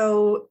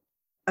 So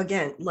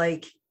again,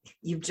 like,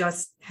 you've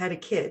just had a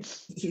kid.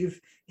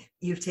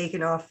 You've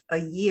taken off a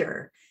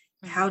year.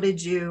 How Mhm.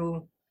 did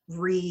you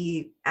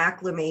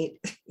reacclimate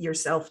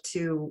yourself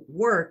to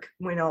work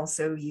when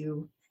also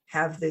you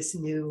have this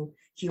new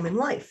human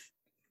life?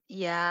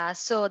 Yeah,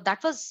 so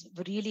that was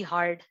really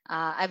hard.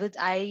 I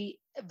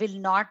will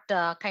not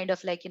kind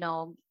of like,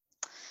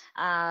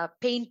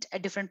 paint a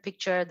different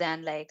picture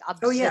than like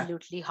Oh yeah,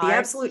 absolutely the hard.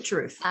 absolute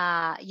truth.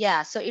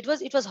 Yeah, so it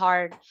was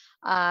hard,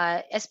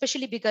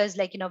 especially because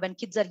like, when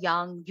kids are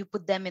young, you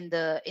put them in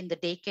the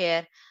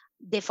daycare,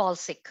 they fall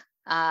sick.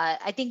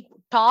 I think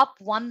top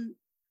one,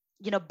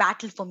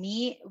 battle for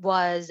me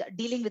was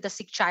dealing with a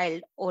sick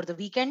child over the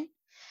weekend,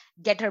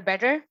 get her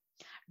better,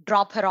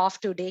 drop her off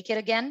to daycare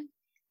again,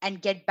 and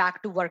get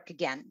back to work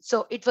again.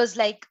 So it was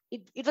like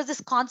it was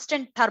this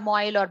constant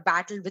turmoil or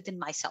battle within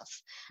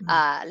myself.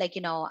 Mhm. Like,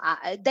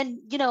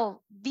 then,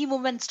 we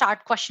women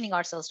start questioning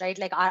ourselves, right?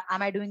 Like,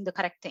 am I doing the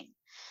correct thing?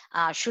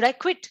 Should I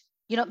quit?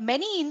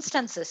 Many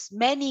instances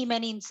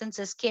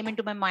came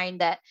into my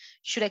mind that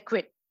should I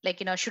quit? Like,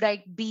 should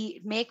I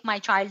be make my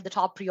child the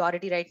top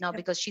priority right now Yep.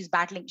 because she's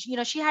battling,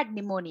 she had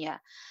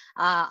pneumonia.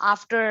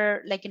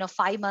 After like,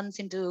 5 months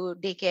into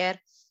daycare,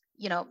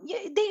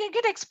 they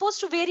get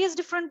exposed to various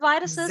different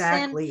viruses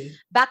and Exactly. Yeah.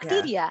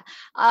 bacteria.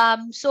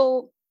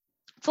 So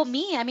for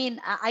me, I mean,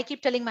 I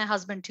keep telling my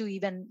husband too,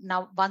 even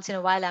now, once in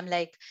a while, I'm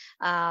like,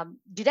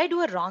 did I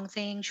do a wrong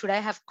thing? Should I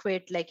have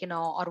quit, like,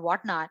 or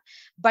whatnot?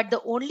 But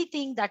the only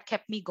thing that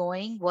kept me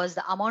going was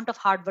the amount of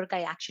hard work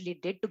I actually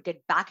did to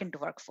get back into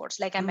workforce.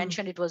 Like I Mm.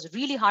 mentioned, it was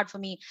really hard for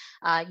me.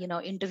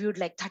 Interviewed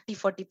like 30,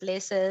 40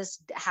 places,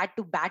 had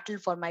to battle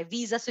for my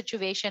visa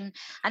situation.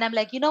 And I'm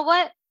like, you know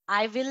what?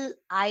 I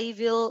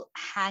will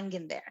hang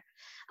in there.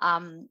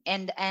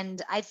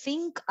 And I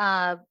think,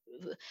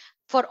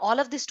 for all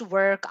of this to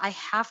work, I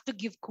have to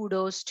give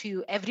kudos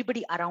to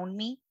everybody around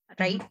me,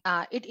 right?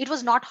 Mhm. It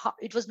was not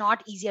it was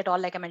not easy at all.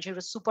 Like I mentioned,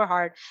 it was super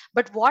hard.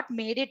 But what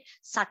made it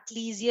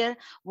subtly easier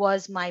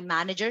was my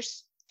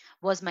managers,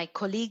 was my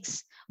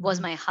colleagues, was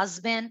Mhm. my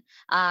husband,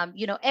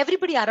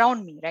 everybody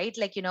around me, right?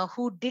 Like,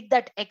 who did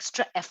that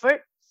extra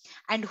effort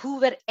and who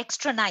were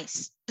extra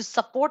nice to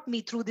support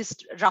me through this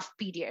rough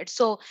period.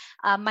 So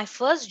my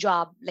first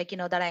job, like,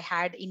 that I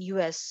had in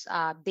US,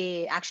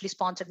 they actually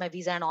sponsored my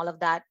visa and all of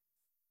that.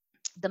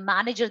 The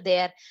manager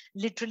there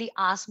literally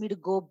asked me to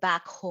go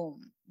back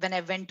home when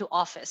I went to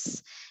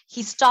office.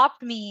 He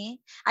stopped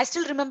me. I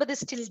still remember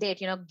this till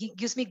date.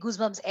 Gives me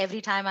goosebumps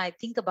every time I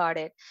think about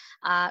it.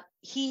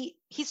 He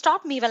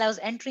stopped me while I was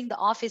entering the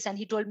office, and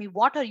he told me,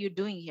 "What are you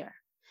doing here?"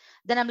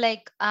 Then I'm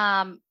like,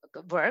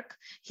 work.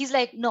 He's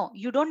like, "No,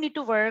 you don't need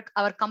to work.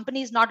 Our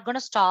company is not going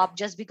to stop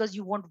just because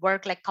you won't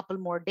work like a couple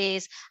more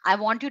days. I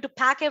want you to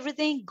pack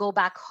everything, go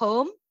back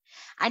home."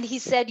 And he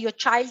said, "Your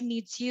child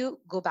needs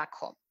you, go back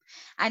home."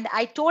 And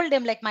I told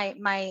him, like,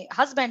 my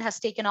husband has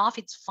taken off,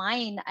 it's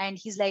fine. And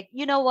he's like,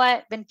 "You know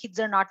what, when kids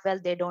are not well,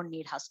 they don't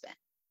need husband,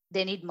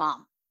 they need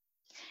mom.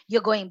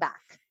 You're going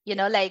back."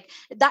 Like,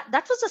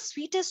 that was the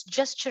sweetest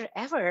gesture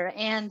ever.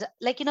 And,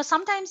 like,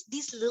 sometimes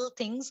these little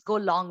things go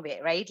a long way,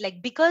 right?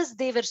 Like, because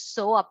they were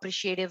so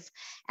appreciative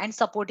and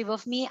supportive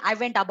of me, I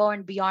went above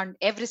and beyond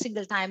every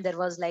single time there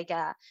was like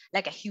a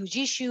huge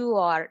issue,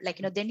 or, like,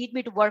 they need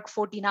me to work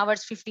 14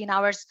 hours, 15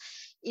 hours.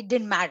 It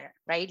didn't matter,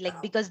 right? Like,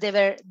 Wow. because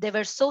they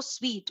were so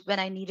sweet when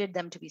I needed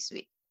them to be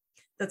sweet.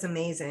 That's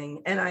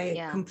amazing. And I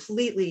Yeah.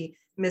 completely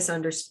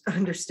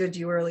misunderstood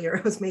you earlier.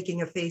 I was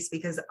making a face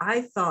because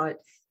I thought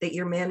that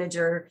your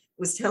manager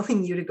was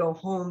telling you to go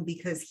home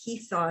because he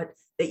thought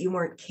that you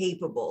weren't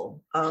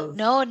capable of,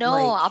 No, no,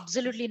 like,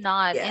 absolutely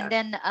not. And yeah.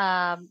 then,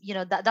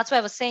 that's why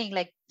I was saying,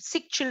 like,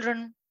 sick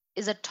children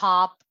is a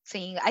top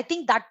thing. I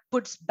think that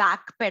puts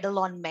back pedal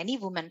on many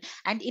women.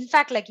 And in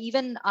fact, like,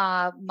 even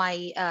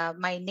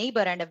my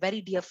neighbor and a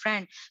very dear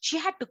friend, she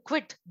had to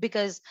quit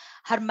because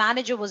her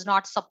manager was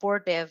not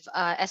supportive,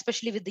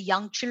 especially with the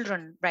young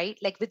children, right?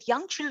 Like, with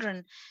young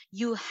children,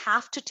 you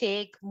have to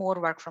take more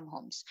work from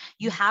homes.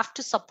 You have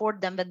to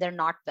support them when they're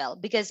not well,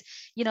 because,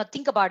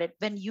 think about it.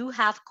 When you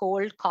have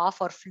cold,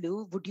 cough, or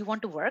flu, would you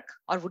want to work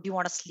or would you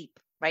want to sleep?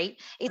 Right?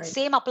 It Right.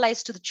 same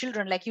applies to the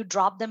children. Like, you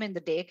drop them in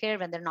the daycare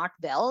when they're not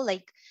well,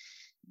 like,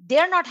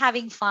 they're not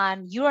having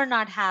fun, you are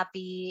not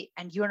happy,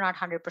 and you're not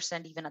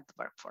 100% even at the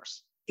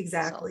workforce. So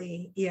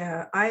Exactly.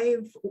 Yeah.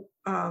 I've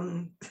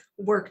um,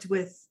 worked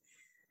with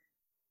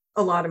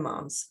a lot of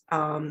moms.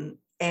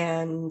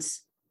 And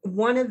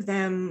one of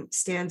them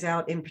stands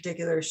out in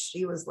particular.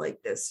 She was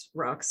like this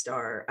rock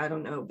star. I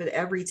don't know, but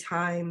every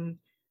time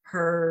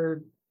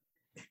her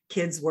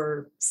kids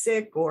were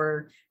sick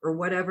or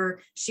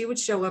whatever, she would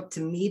show up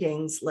to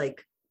meetings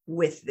like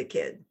with the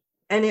kid.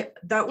 And that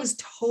yeah. was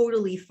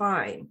totally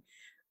fine.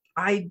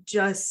 I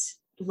just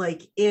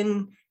like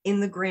in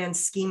the grand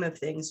scheme of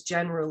things,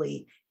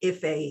 generally,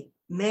 if a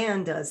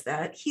man does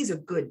that, he's a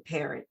good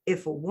parent.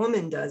 If a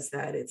woman does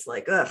that, it's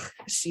like, ugh,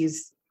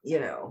 she's,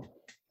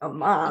 a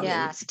mom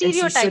Yeah, and she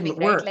stereotyping, shouldn't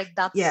right? work. Like,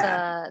 that's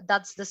Yeah.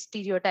 that's the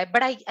stereotype.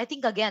 But I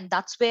think, again,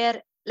 that's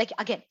where, like,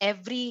 again,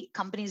 every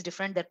company is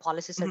different, their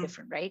policies are Mhm.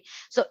 different, right?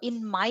 So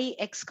in my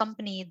ex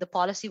company, the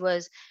policy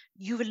was,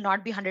 you will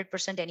not be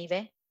 100%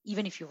 anyway,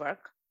 even if you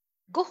work.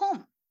 Go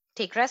home,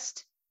 take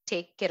rest,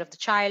 take care of the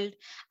child.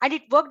 And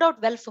it worked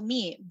out well for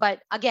me.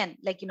 But again,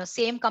 like,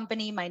 same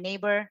company, my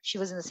neighbor, she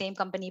was in the same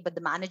company, but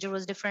the manager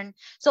was different.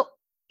 So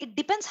it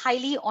depends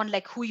highly on,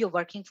 like, who you're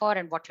working for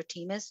and what your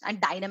team is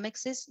and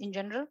dynamics is in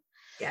general.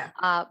 Yeah.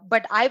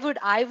 But I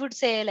would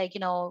say, like,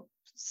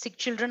 sick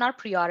children are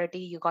priority.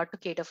 You got to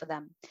cater for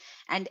them,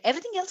 and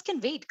everything else can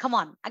wait. Come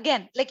on,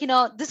 again, like,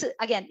 this is,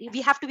 again,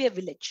 we have to be a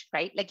village,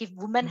 right? Like, if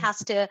women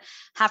Mhm.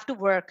 have to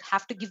work,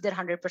 have to give their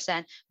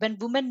 100%, when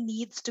women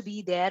needs to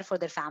be there for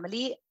their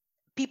family,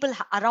 people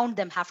around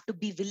them have to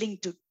be willing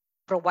to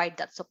provide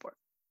that support.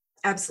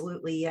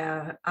 Absolutely.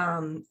 Yeah.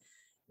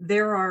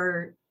 There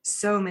are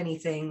so many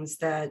things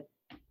that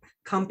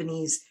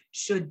companies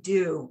should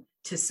do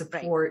to Right.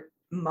 support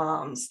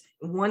moms.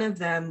 One of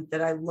them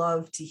that I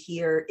love to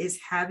hear is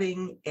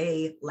having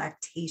a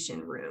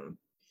lactation room.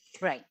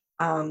 Right.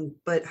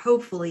 But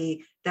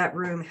hopefully that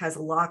room has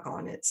a lock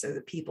on it so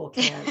that people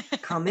can't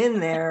come in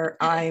there.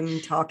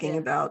 I'm talking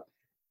Yeah. about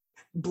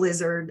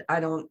Blizzard. I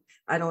don't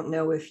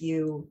know if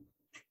you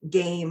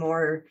game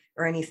or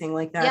anything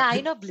like Yeah, that, I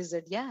but know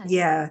Blizzard. Yeah, yeah.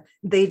 yeah,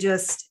 they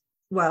just,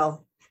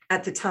 well,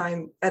 at the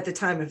time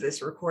of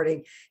this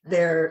recording,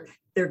 they're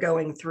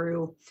going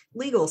through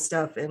legal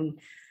stuff, and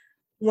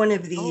one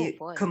of Oh the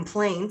boy.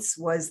 complaints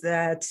was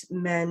that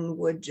men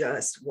would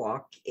just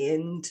walk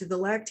into the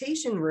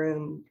lactation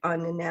room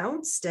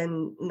unannounced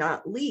and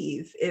not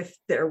leave if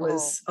there Oh,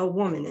 was a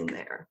woman in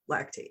there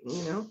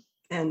lactating,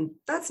 and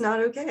that's not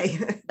okay.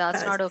 that's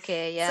That's not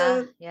okay. it's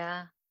Yeah, a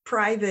yeah,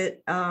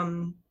 private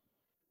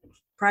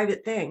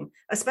thing,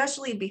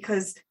 especially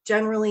because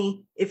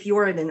generally, if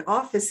you're in an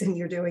office and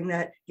you're doing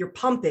that, you're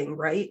pumping,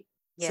 right?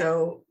 yeah.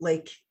 So,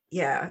 like,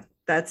 yeah,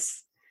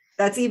 that's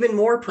even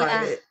more Yeah,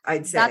 private,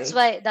 I'd that's say.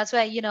 why that's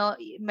why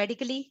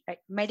medically, right,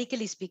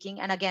 medically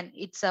speaking, and again,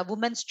 it's a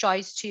woman's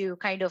choice to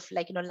kind of,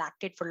 like,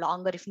 lactate for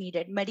longer if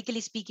needed.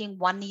 Medically speaking,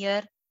 1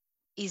 year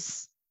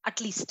is at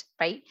least,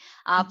 right?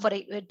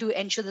 To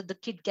ensure that the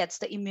kid gets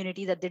the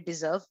immunity that they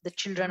deserve, the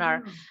children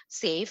are Oh,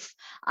 safe.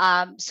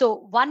 So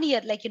 1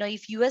 year, like,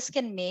 if US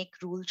can make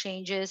rule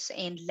changes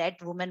and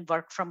let women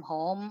work from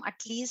home at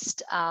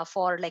least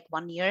for like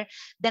 1 year,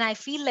 then I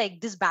feel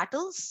like these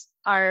battles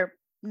are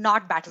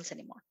not battles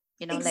anymore.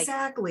 Like,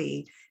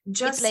 exactly.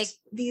 it's like Just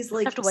these you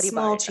don't have like to worry about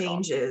small it at all.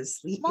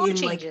 changes Small in like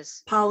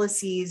changes.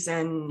 policies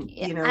and,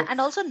 Yeah, and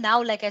also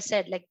now, like I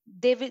said, like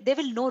they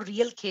will know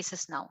real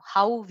cases now,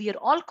 how we are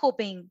all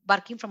coping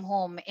working from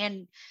home,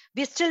 and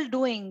we're still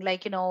doing,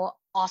 like,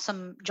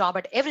 awesome job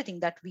at everything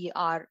that we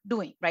are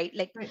doing, right?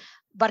 Like, right.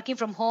 working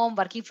from home,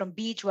 working from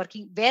beach,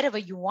 working wherever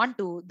you want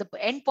to, the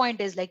end point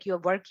is like you're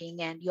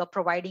working and you're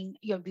providing,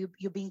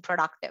 you're being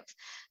productive.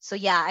 So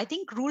yeah, I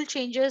think rule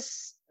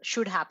changes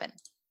should happen.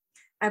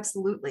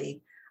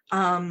 Absolutely.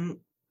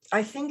 Um,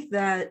 I think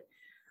that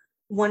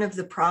one of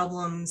the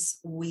problems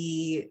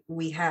we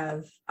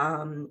have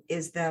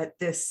is that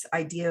this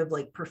idea of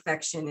like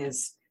perfection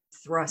is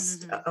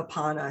thrust Hmm.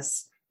 upon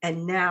us,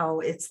 and now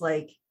it's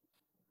like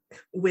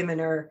women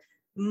are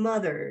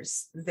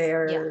mothers, Yeah.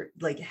 they're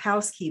like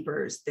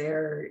housekeepers,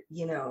 they're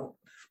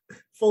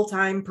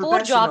full-time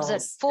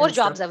professionals Four and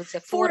stuff. jobs, I would say,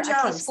 Four at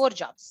least jobs 4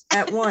 jobs.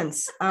 at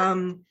once.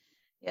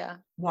 Yeah.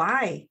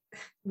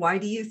 Why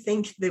do you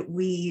think that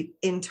we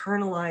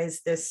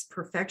internalize this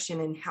perfection,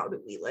 and how do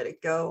we let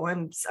it go?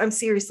 I'm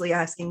seriously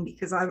asking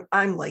because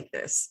I'm like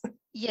this.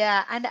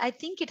 Yeah, and I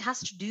think it has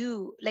to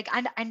do, like,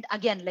 and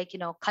again, like,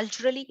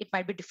 culturally it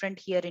might be different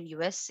here in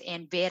US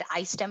and where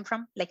I stem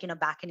from, like,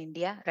 back in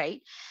India,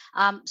 right?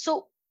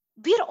 So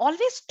we're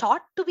always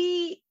taught to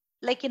be,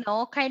 like,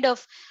 kind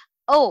of,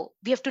 oh,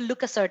 we have to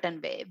look a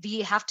certain way,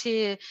 we have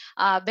to,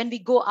 when we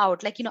go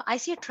out, like, I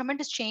see a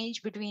tremendous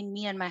change between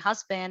me and my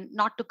husband,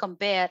 not to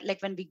compare,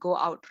 like, when we go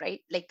out,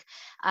 right? Like,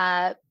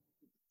 uh,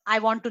 I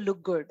want to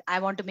look good. I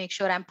want to make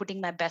sure I'm putting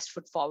my best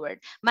foot forward.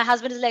 My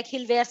husband is like,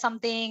 he'll wear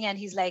something and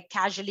he's like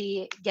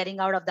casually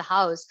getting out of the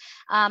house.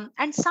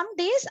 And some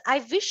days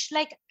I wish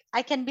like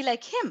I can be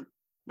like him,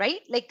 right?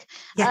 Like,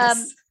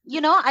 Yes.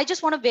 I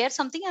just want to wear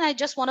something and I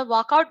just want to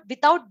walk out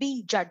without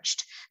being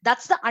judged.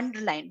 That's the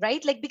underline,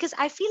 right? Like, because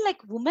I feel like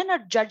women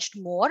are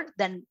judged more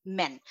than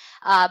men,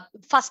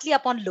 firstly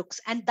upon looks,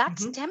 and that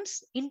Mhm.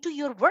 stems into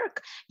your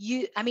work.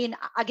 I mean,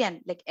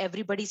 again, like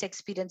everybody's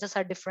experiences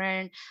are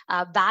different,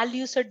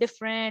 values are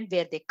different,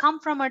 where they come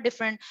from are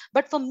different,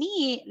 but for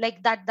me,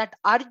 like that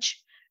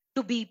urge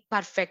to be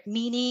perfect,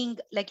 meaning,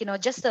 like,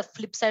 just the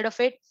flip side of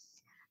it,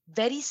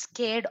 very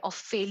scared of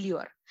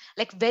failure,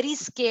 like very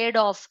scared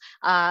of,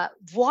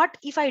 what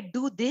if I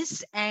do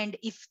this and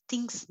if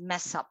things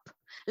mess up,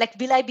 like,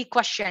 will I be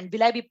questioned,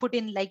 will I be put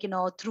in, like,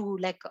 through,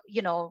 like,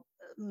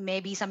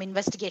 maybe some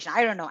investigation,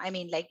 I don't know, I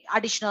mean, like,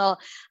 additional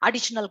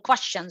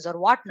questions or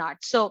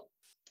whatnot. So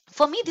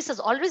for me, this has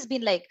always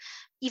been like,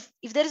 if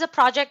there is a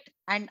project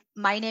and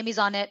my name is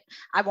on it,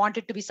 I want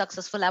it to be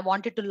successful, I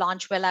want it to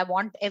launch well, I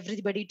want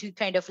everybody to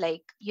kind of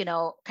like,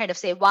 kind of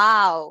say,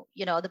 wow,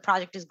 the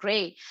project is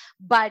great.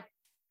 But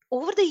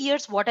over the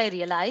years, what I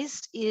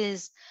realized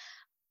is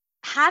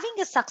having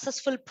a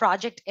successful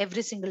project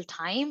every single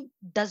time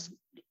does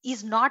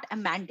is not a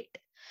mandate.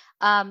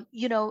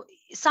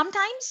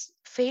 Sometimes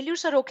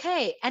failures are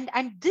okay, and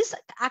this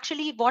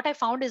actually, what I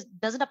found is,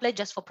 doesn't apply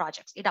just for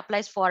projects, it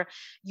applies for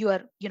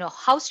your,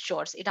 house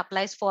chores, it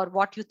applies for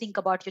what you think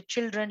about your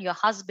children, your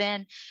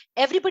husband,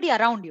 everybody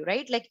around you,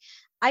 right? Like,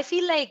 I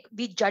feel like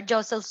we judge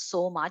ourselves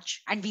so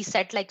much and we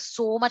set like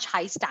so much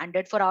high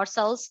standard for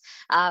ourselves,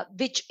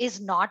 which is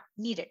not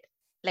needed.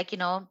 Like,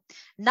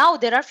 now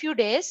there are few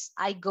days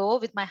I go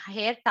with my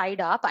hair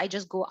tied up, I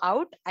just go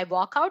out, I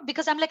walk out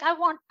because I'm like, I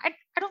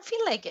don't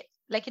feel like it.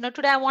 Like,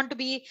 today I want to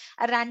be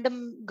a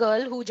random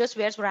girl who just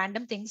wears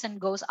random things and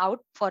goes out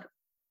for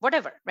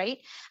whatever, right?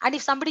 And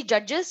if somebody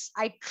judges,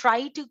 I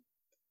try to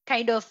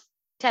kind of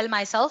tell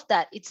myself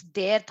that it's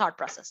their thought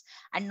process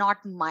and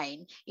not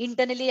mine.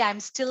 Internally,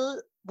 I'm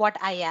still what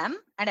I am,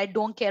 and I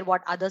don't care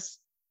what others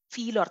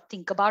feel or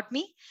think about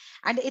me.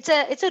 And it's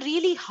a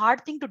really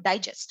hard thing to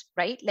digest,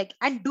 right? Like,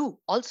 and do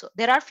also,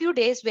 there are few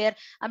days where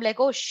I'm like,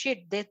 oh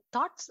shit, their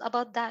thoughts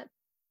about that,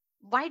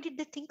 why did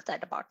they think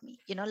that about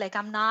me? Like,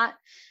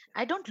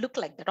 I don't look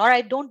like that, or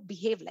I don't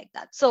behave like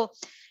that. So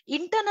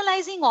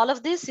internalizing all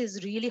of this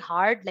is really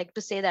hard, like,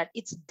 to say that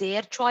it's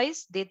their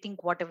choice, they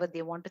think whatever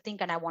they want to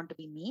think and I want to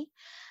be me.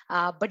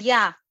 But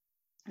yeah,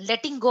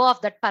 letting go of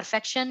that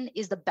perfection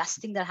is the best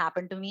thing that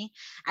happened to me.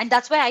 And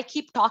that's why I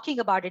keep talking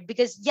about it,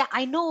 because yeah,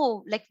 I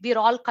know, like, we're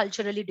all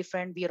culturally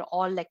different, we're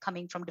all like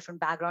coming from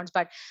different backgrounds,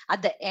 but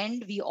at the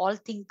end we all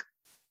think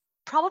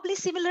probably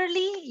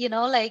similarly,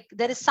 like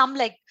there is some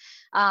like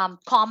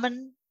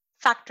common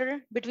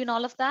factor between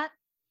all of that.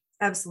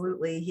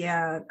 Absolutely.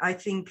 Yeah. I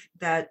think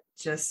that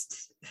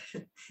just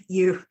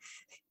you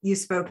you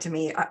spoke to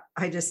me.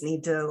 I just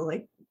need to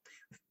like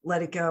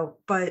let it go.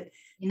 But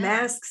Yeah.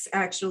 masks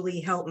actually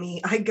help me.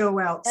 I go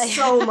out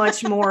so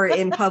much more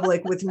in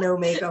public with no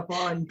makeup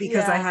on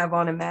because I Yeah, have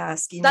on a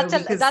mask,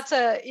 because that's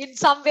a in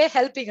some way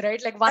helping,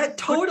 right? Like, one good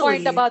point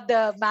totally. about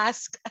the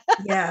mask.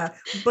 Yeah.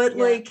 But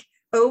Yeah. like,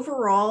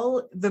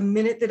 overall, the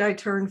minute that I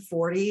turned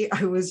 40,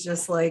 I was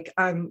just like,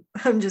 I'm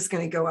just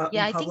going to go out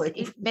Yeah, in I think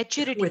public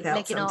maturity, without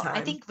like, some I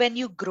time. think when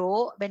you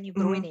grow in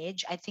Hmm.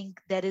 age, I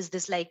think there is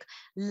this like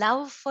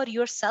love for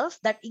yourself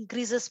that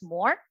increases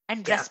more,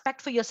 and Yeah.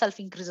 respect for yourself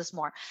increases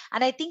more.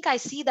 And I think I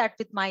see that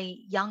with my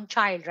young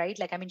child, right?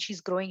 Like, I mean,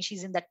 she's growing,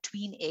 she's in that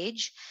tween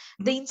age.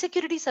 The Mhm.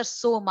 insecurities are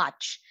so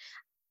much.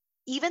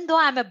 Even though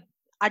I'm a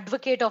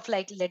advocate of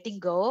like letting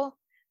go,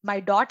 my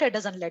daughter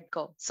doesn't let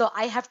go. So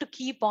I have to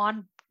keep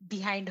on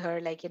behind her,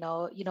 like,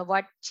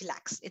 what,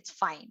 chillax, it's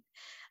fine.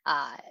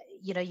 uh,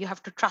 you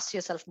have to trust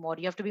yourself more,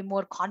 you have to be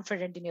more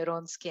confident in your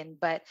own skin.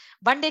 But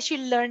one day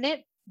she'll learn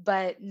it,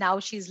 but now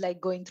she's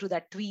like going through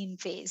that tween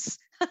phase.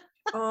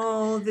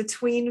 Oh, the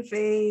tween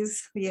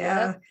phase. Yep.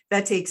 Yeah,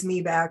 that takes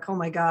me back. Oh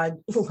my God.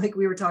 Like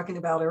we were talking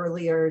about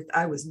earlier,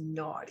 I was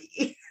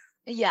naughty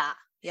Yeah,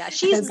 yeah,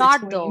 she's as a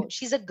not though. tween.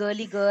 She's a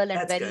girly girl and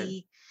That's good.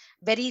 very,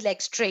 very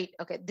like straight.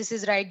 Okay, this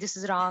is right, this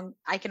is wrong,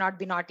 I cannot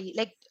be naughty,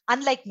 like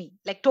unlike me,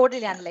 like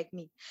totally Yeah. unlike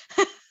me.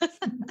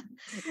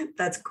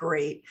 That's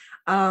great.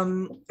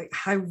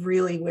 I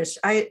really wish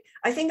I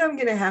think I'm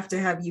gonna have to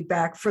have you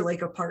back for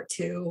like a part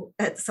two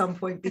at some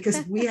point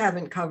because we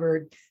haven't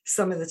covered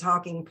some of the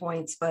talking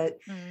points, but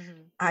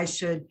Mhm. I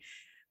should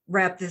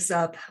wrap this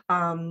up.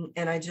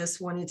 And I just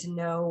wanted to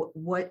know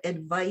what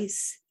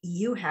advice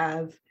you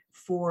have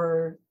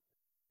for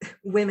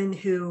women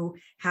who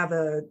have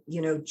a,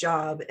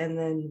 job and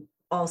then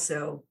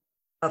also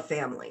a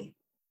family.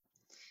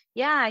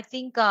 Yeah, I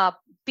think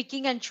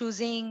picking and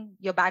choosing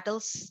your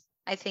battles.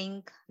 I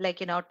think, like,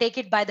 take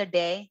it by the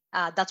day.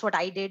 That's what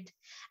I did.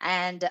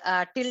 And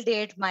till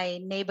date, my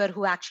neighbor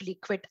who actually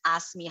quit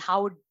asked me,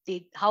 how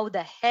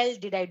the hell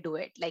did I do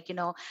it? Like,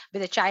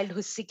 with a child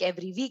who's sick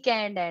every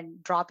weekend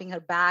and dropping her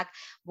back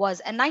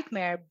was a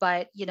nightmare.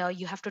 But,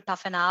 you have to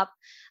toughen up.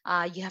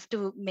 You have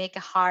to make a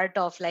heart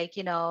of, like,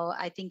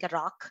 I think a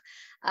rock,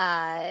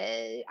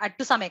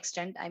 to some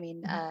extent. I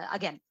mean,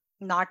 again,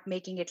 not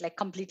making it like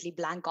completely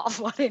blank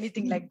off or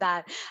anything like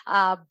that.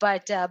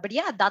 But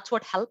yeah, that's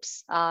what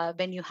helps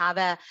when you have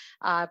a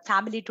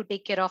family to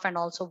take care of and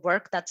also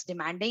work that's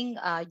demanding.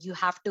 You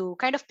have to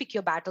kind of pick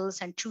your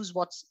battles and choose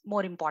what's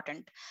more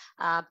important.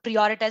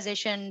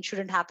 Prioritization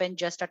shouldn't happen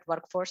just at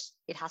workforce,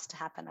 it has to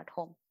happen at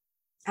home.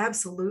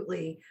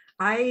 Absolutely.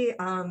 I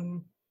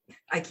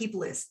keep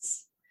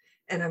lists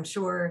and I'm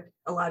sure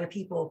a lot of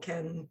people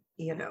can,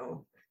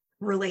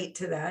 relate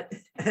to that.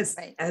 as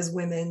Right. as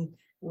women,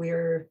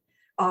 we're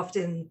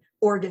often Yeah.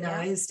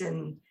 organized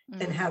and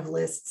have Hmm.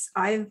 lists.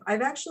 I've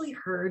actually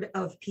heard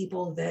of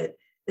people that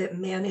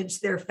manage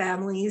their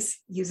families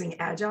using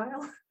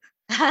agile,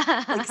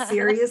 like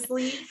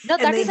seriously, No,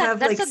 and they have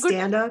that's like a good,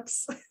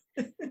 stand-ups.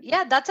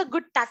 yeah, that's a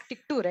good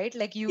tactic too, right?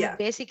 Like, you Yeah,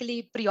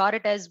 basically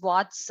prioritize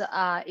what's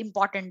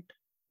important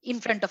in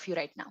front of you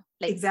right now,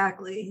 like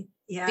exactly.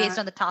 based Yeah,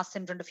 on the tasks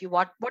in front of you,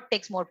 what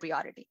takes more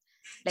priority.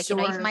 Like, if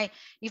sure.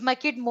 my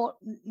kid more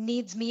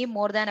needs me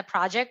more than a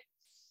project,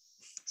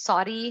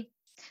 sorry,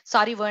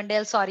 sorry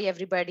Verndale, sorry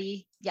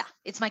everybody, yeah,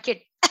 it's my kid.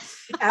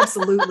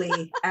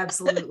 Absolutely.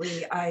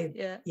 Absolutely.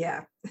 Yeah.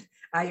 Yeah,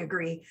 I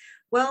agree.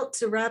 Well,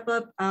 to wrap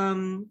up,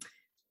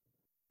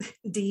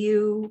 do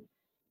you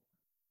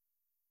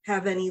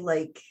have any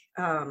like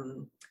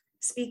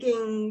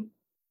speaking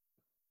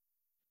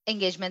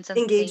Engagements and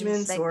things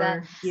engagements like that.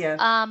 or yeah.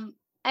 um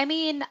I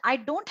mean, I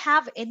don't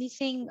have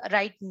anything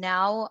right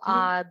now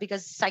Mhm.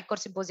 because Psychor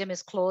Symposium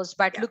is closed,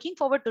 but Yeah. looking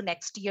forward to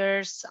next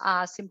year's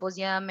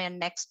symposium and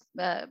next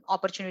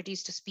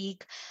opportunities to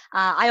speak.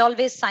 I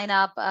always sign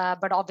up,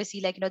 but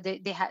obviously, like,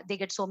 they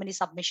get so many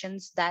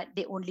submissions that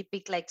they only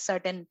pick like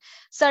certain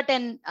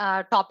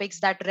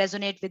topics that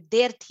resonate with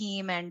their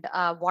theme and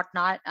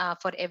whatnot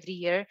for every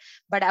year.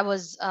 But I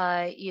was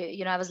I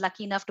was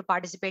lucky enough to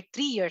participate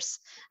 3 years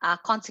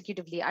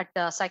consecutively at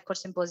the Psychor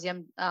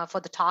Symposium for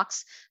the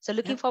talks. So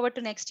looking Yep. forward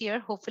to next year.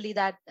 Hopefully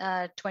that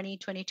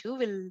 2022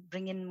 will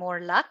bring in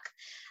more luck.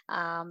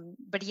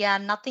 But yeah,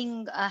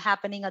 nothing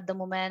happening at the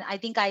moment. I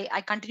think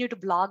I continue to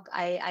blog.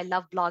 I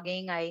love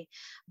blogging. I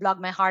blog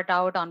my heart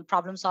out on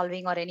problem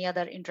solving or any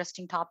other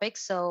interesting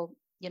topics. So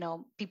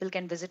people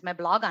can visit my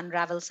blog,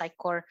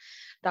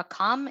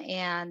 unravelpsychor.com,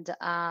 and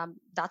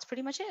that's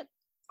pretty much it.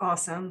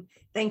 Awesome.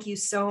 Thank you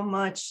so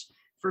much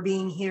for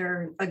being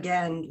here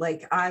again.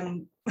 Like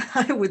I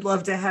would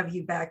love to have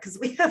you back because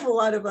we have a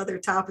lot of other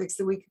topics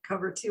that we could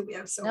cover too. We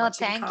have so No, much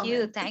in thank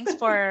you. common. Thanks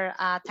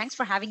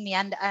for having me.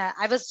 And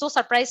I was so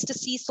surprised to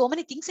see so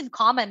many things in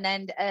common,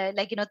 and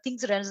like,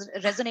 things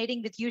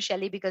resonating with you,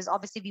 Shelley, because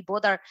obviously we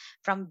both are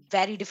from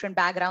very different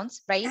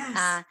backgrounds, right?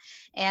 Yes.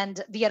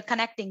 And we are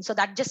connecting. So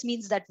that just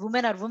means that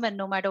women are women,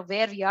 no matter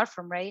where we are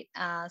from, right?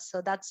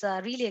 So that's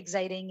really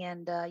exciting.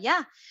 And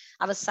yeah,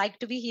 I was psyched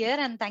to be here.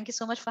 And thank you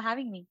so much for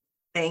having me.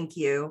 Thank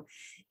you.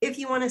 If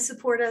you want to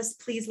support us,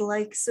 please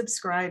like,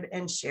 subscribe,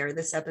 and share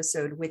this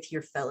episode with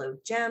your fellow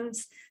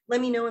gems. Let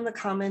me know in the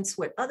comments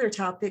what other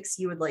topics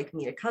you would like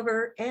me to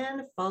cover,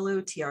 and follow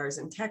TRs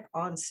and Tech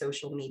on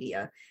social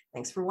media.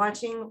 Thanks for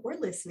watching or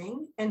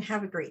listening, and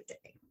have a great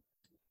day.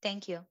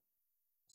 Thank you.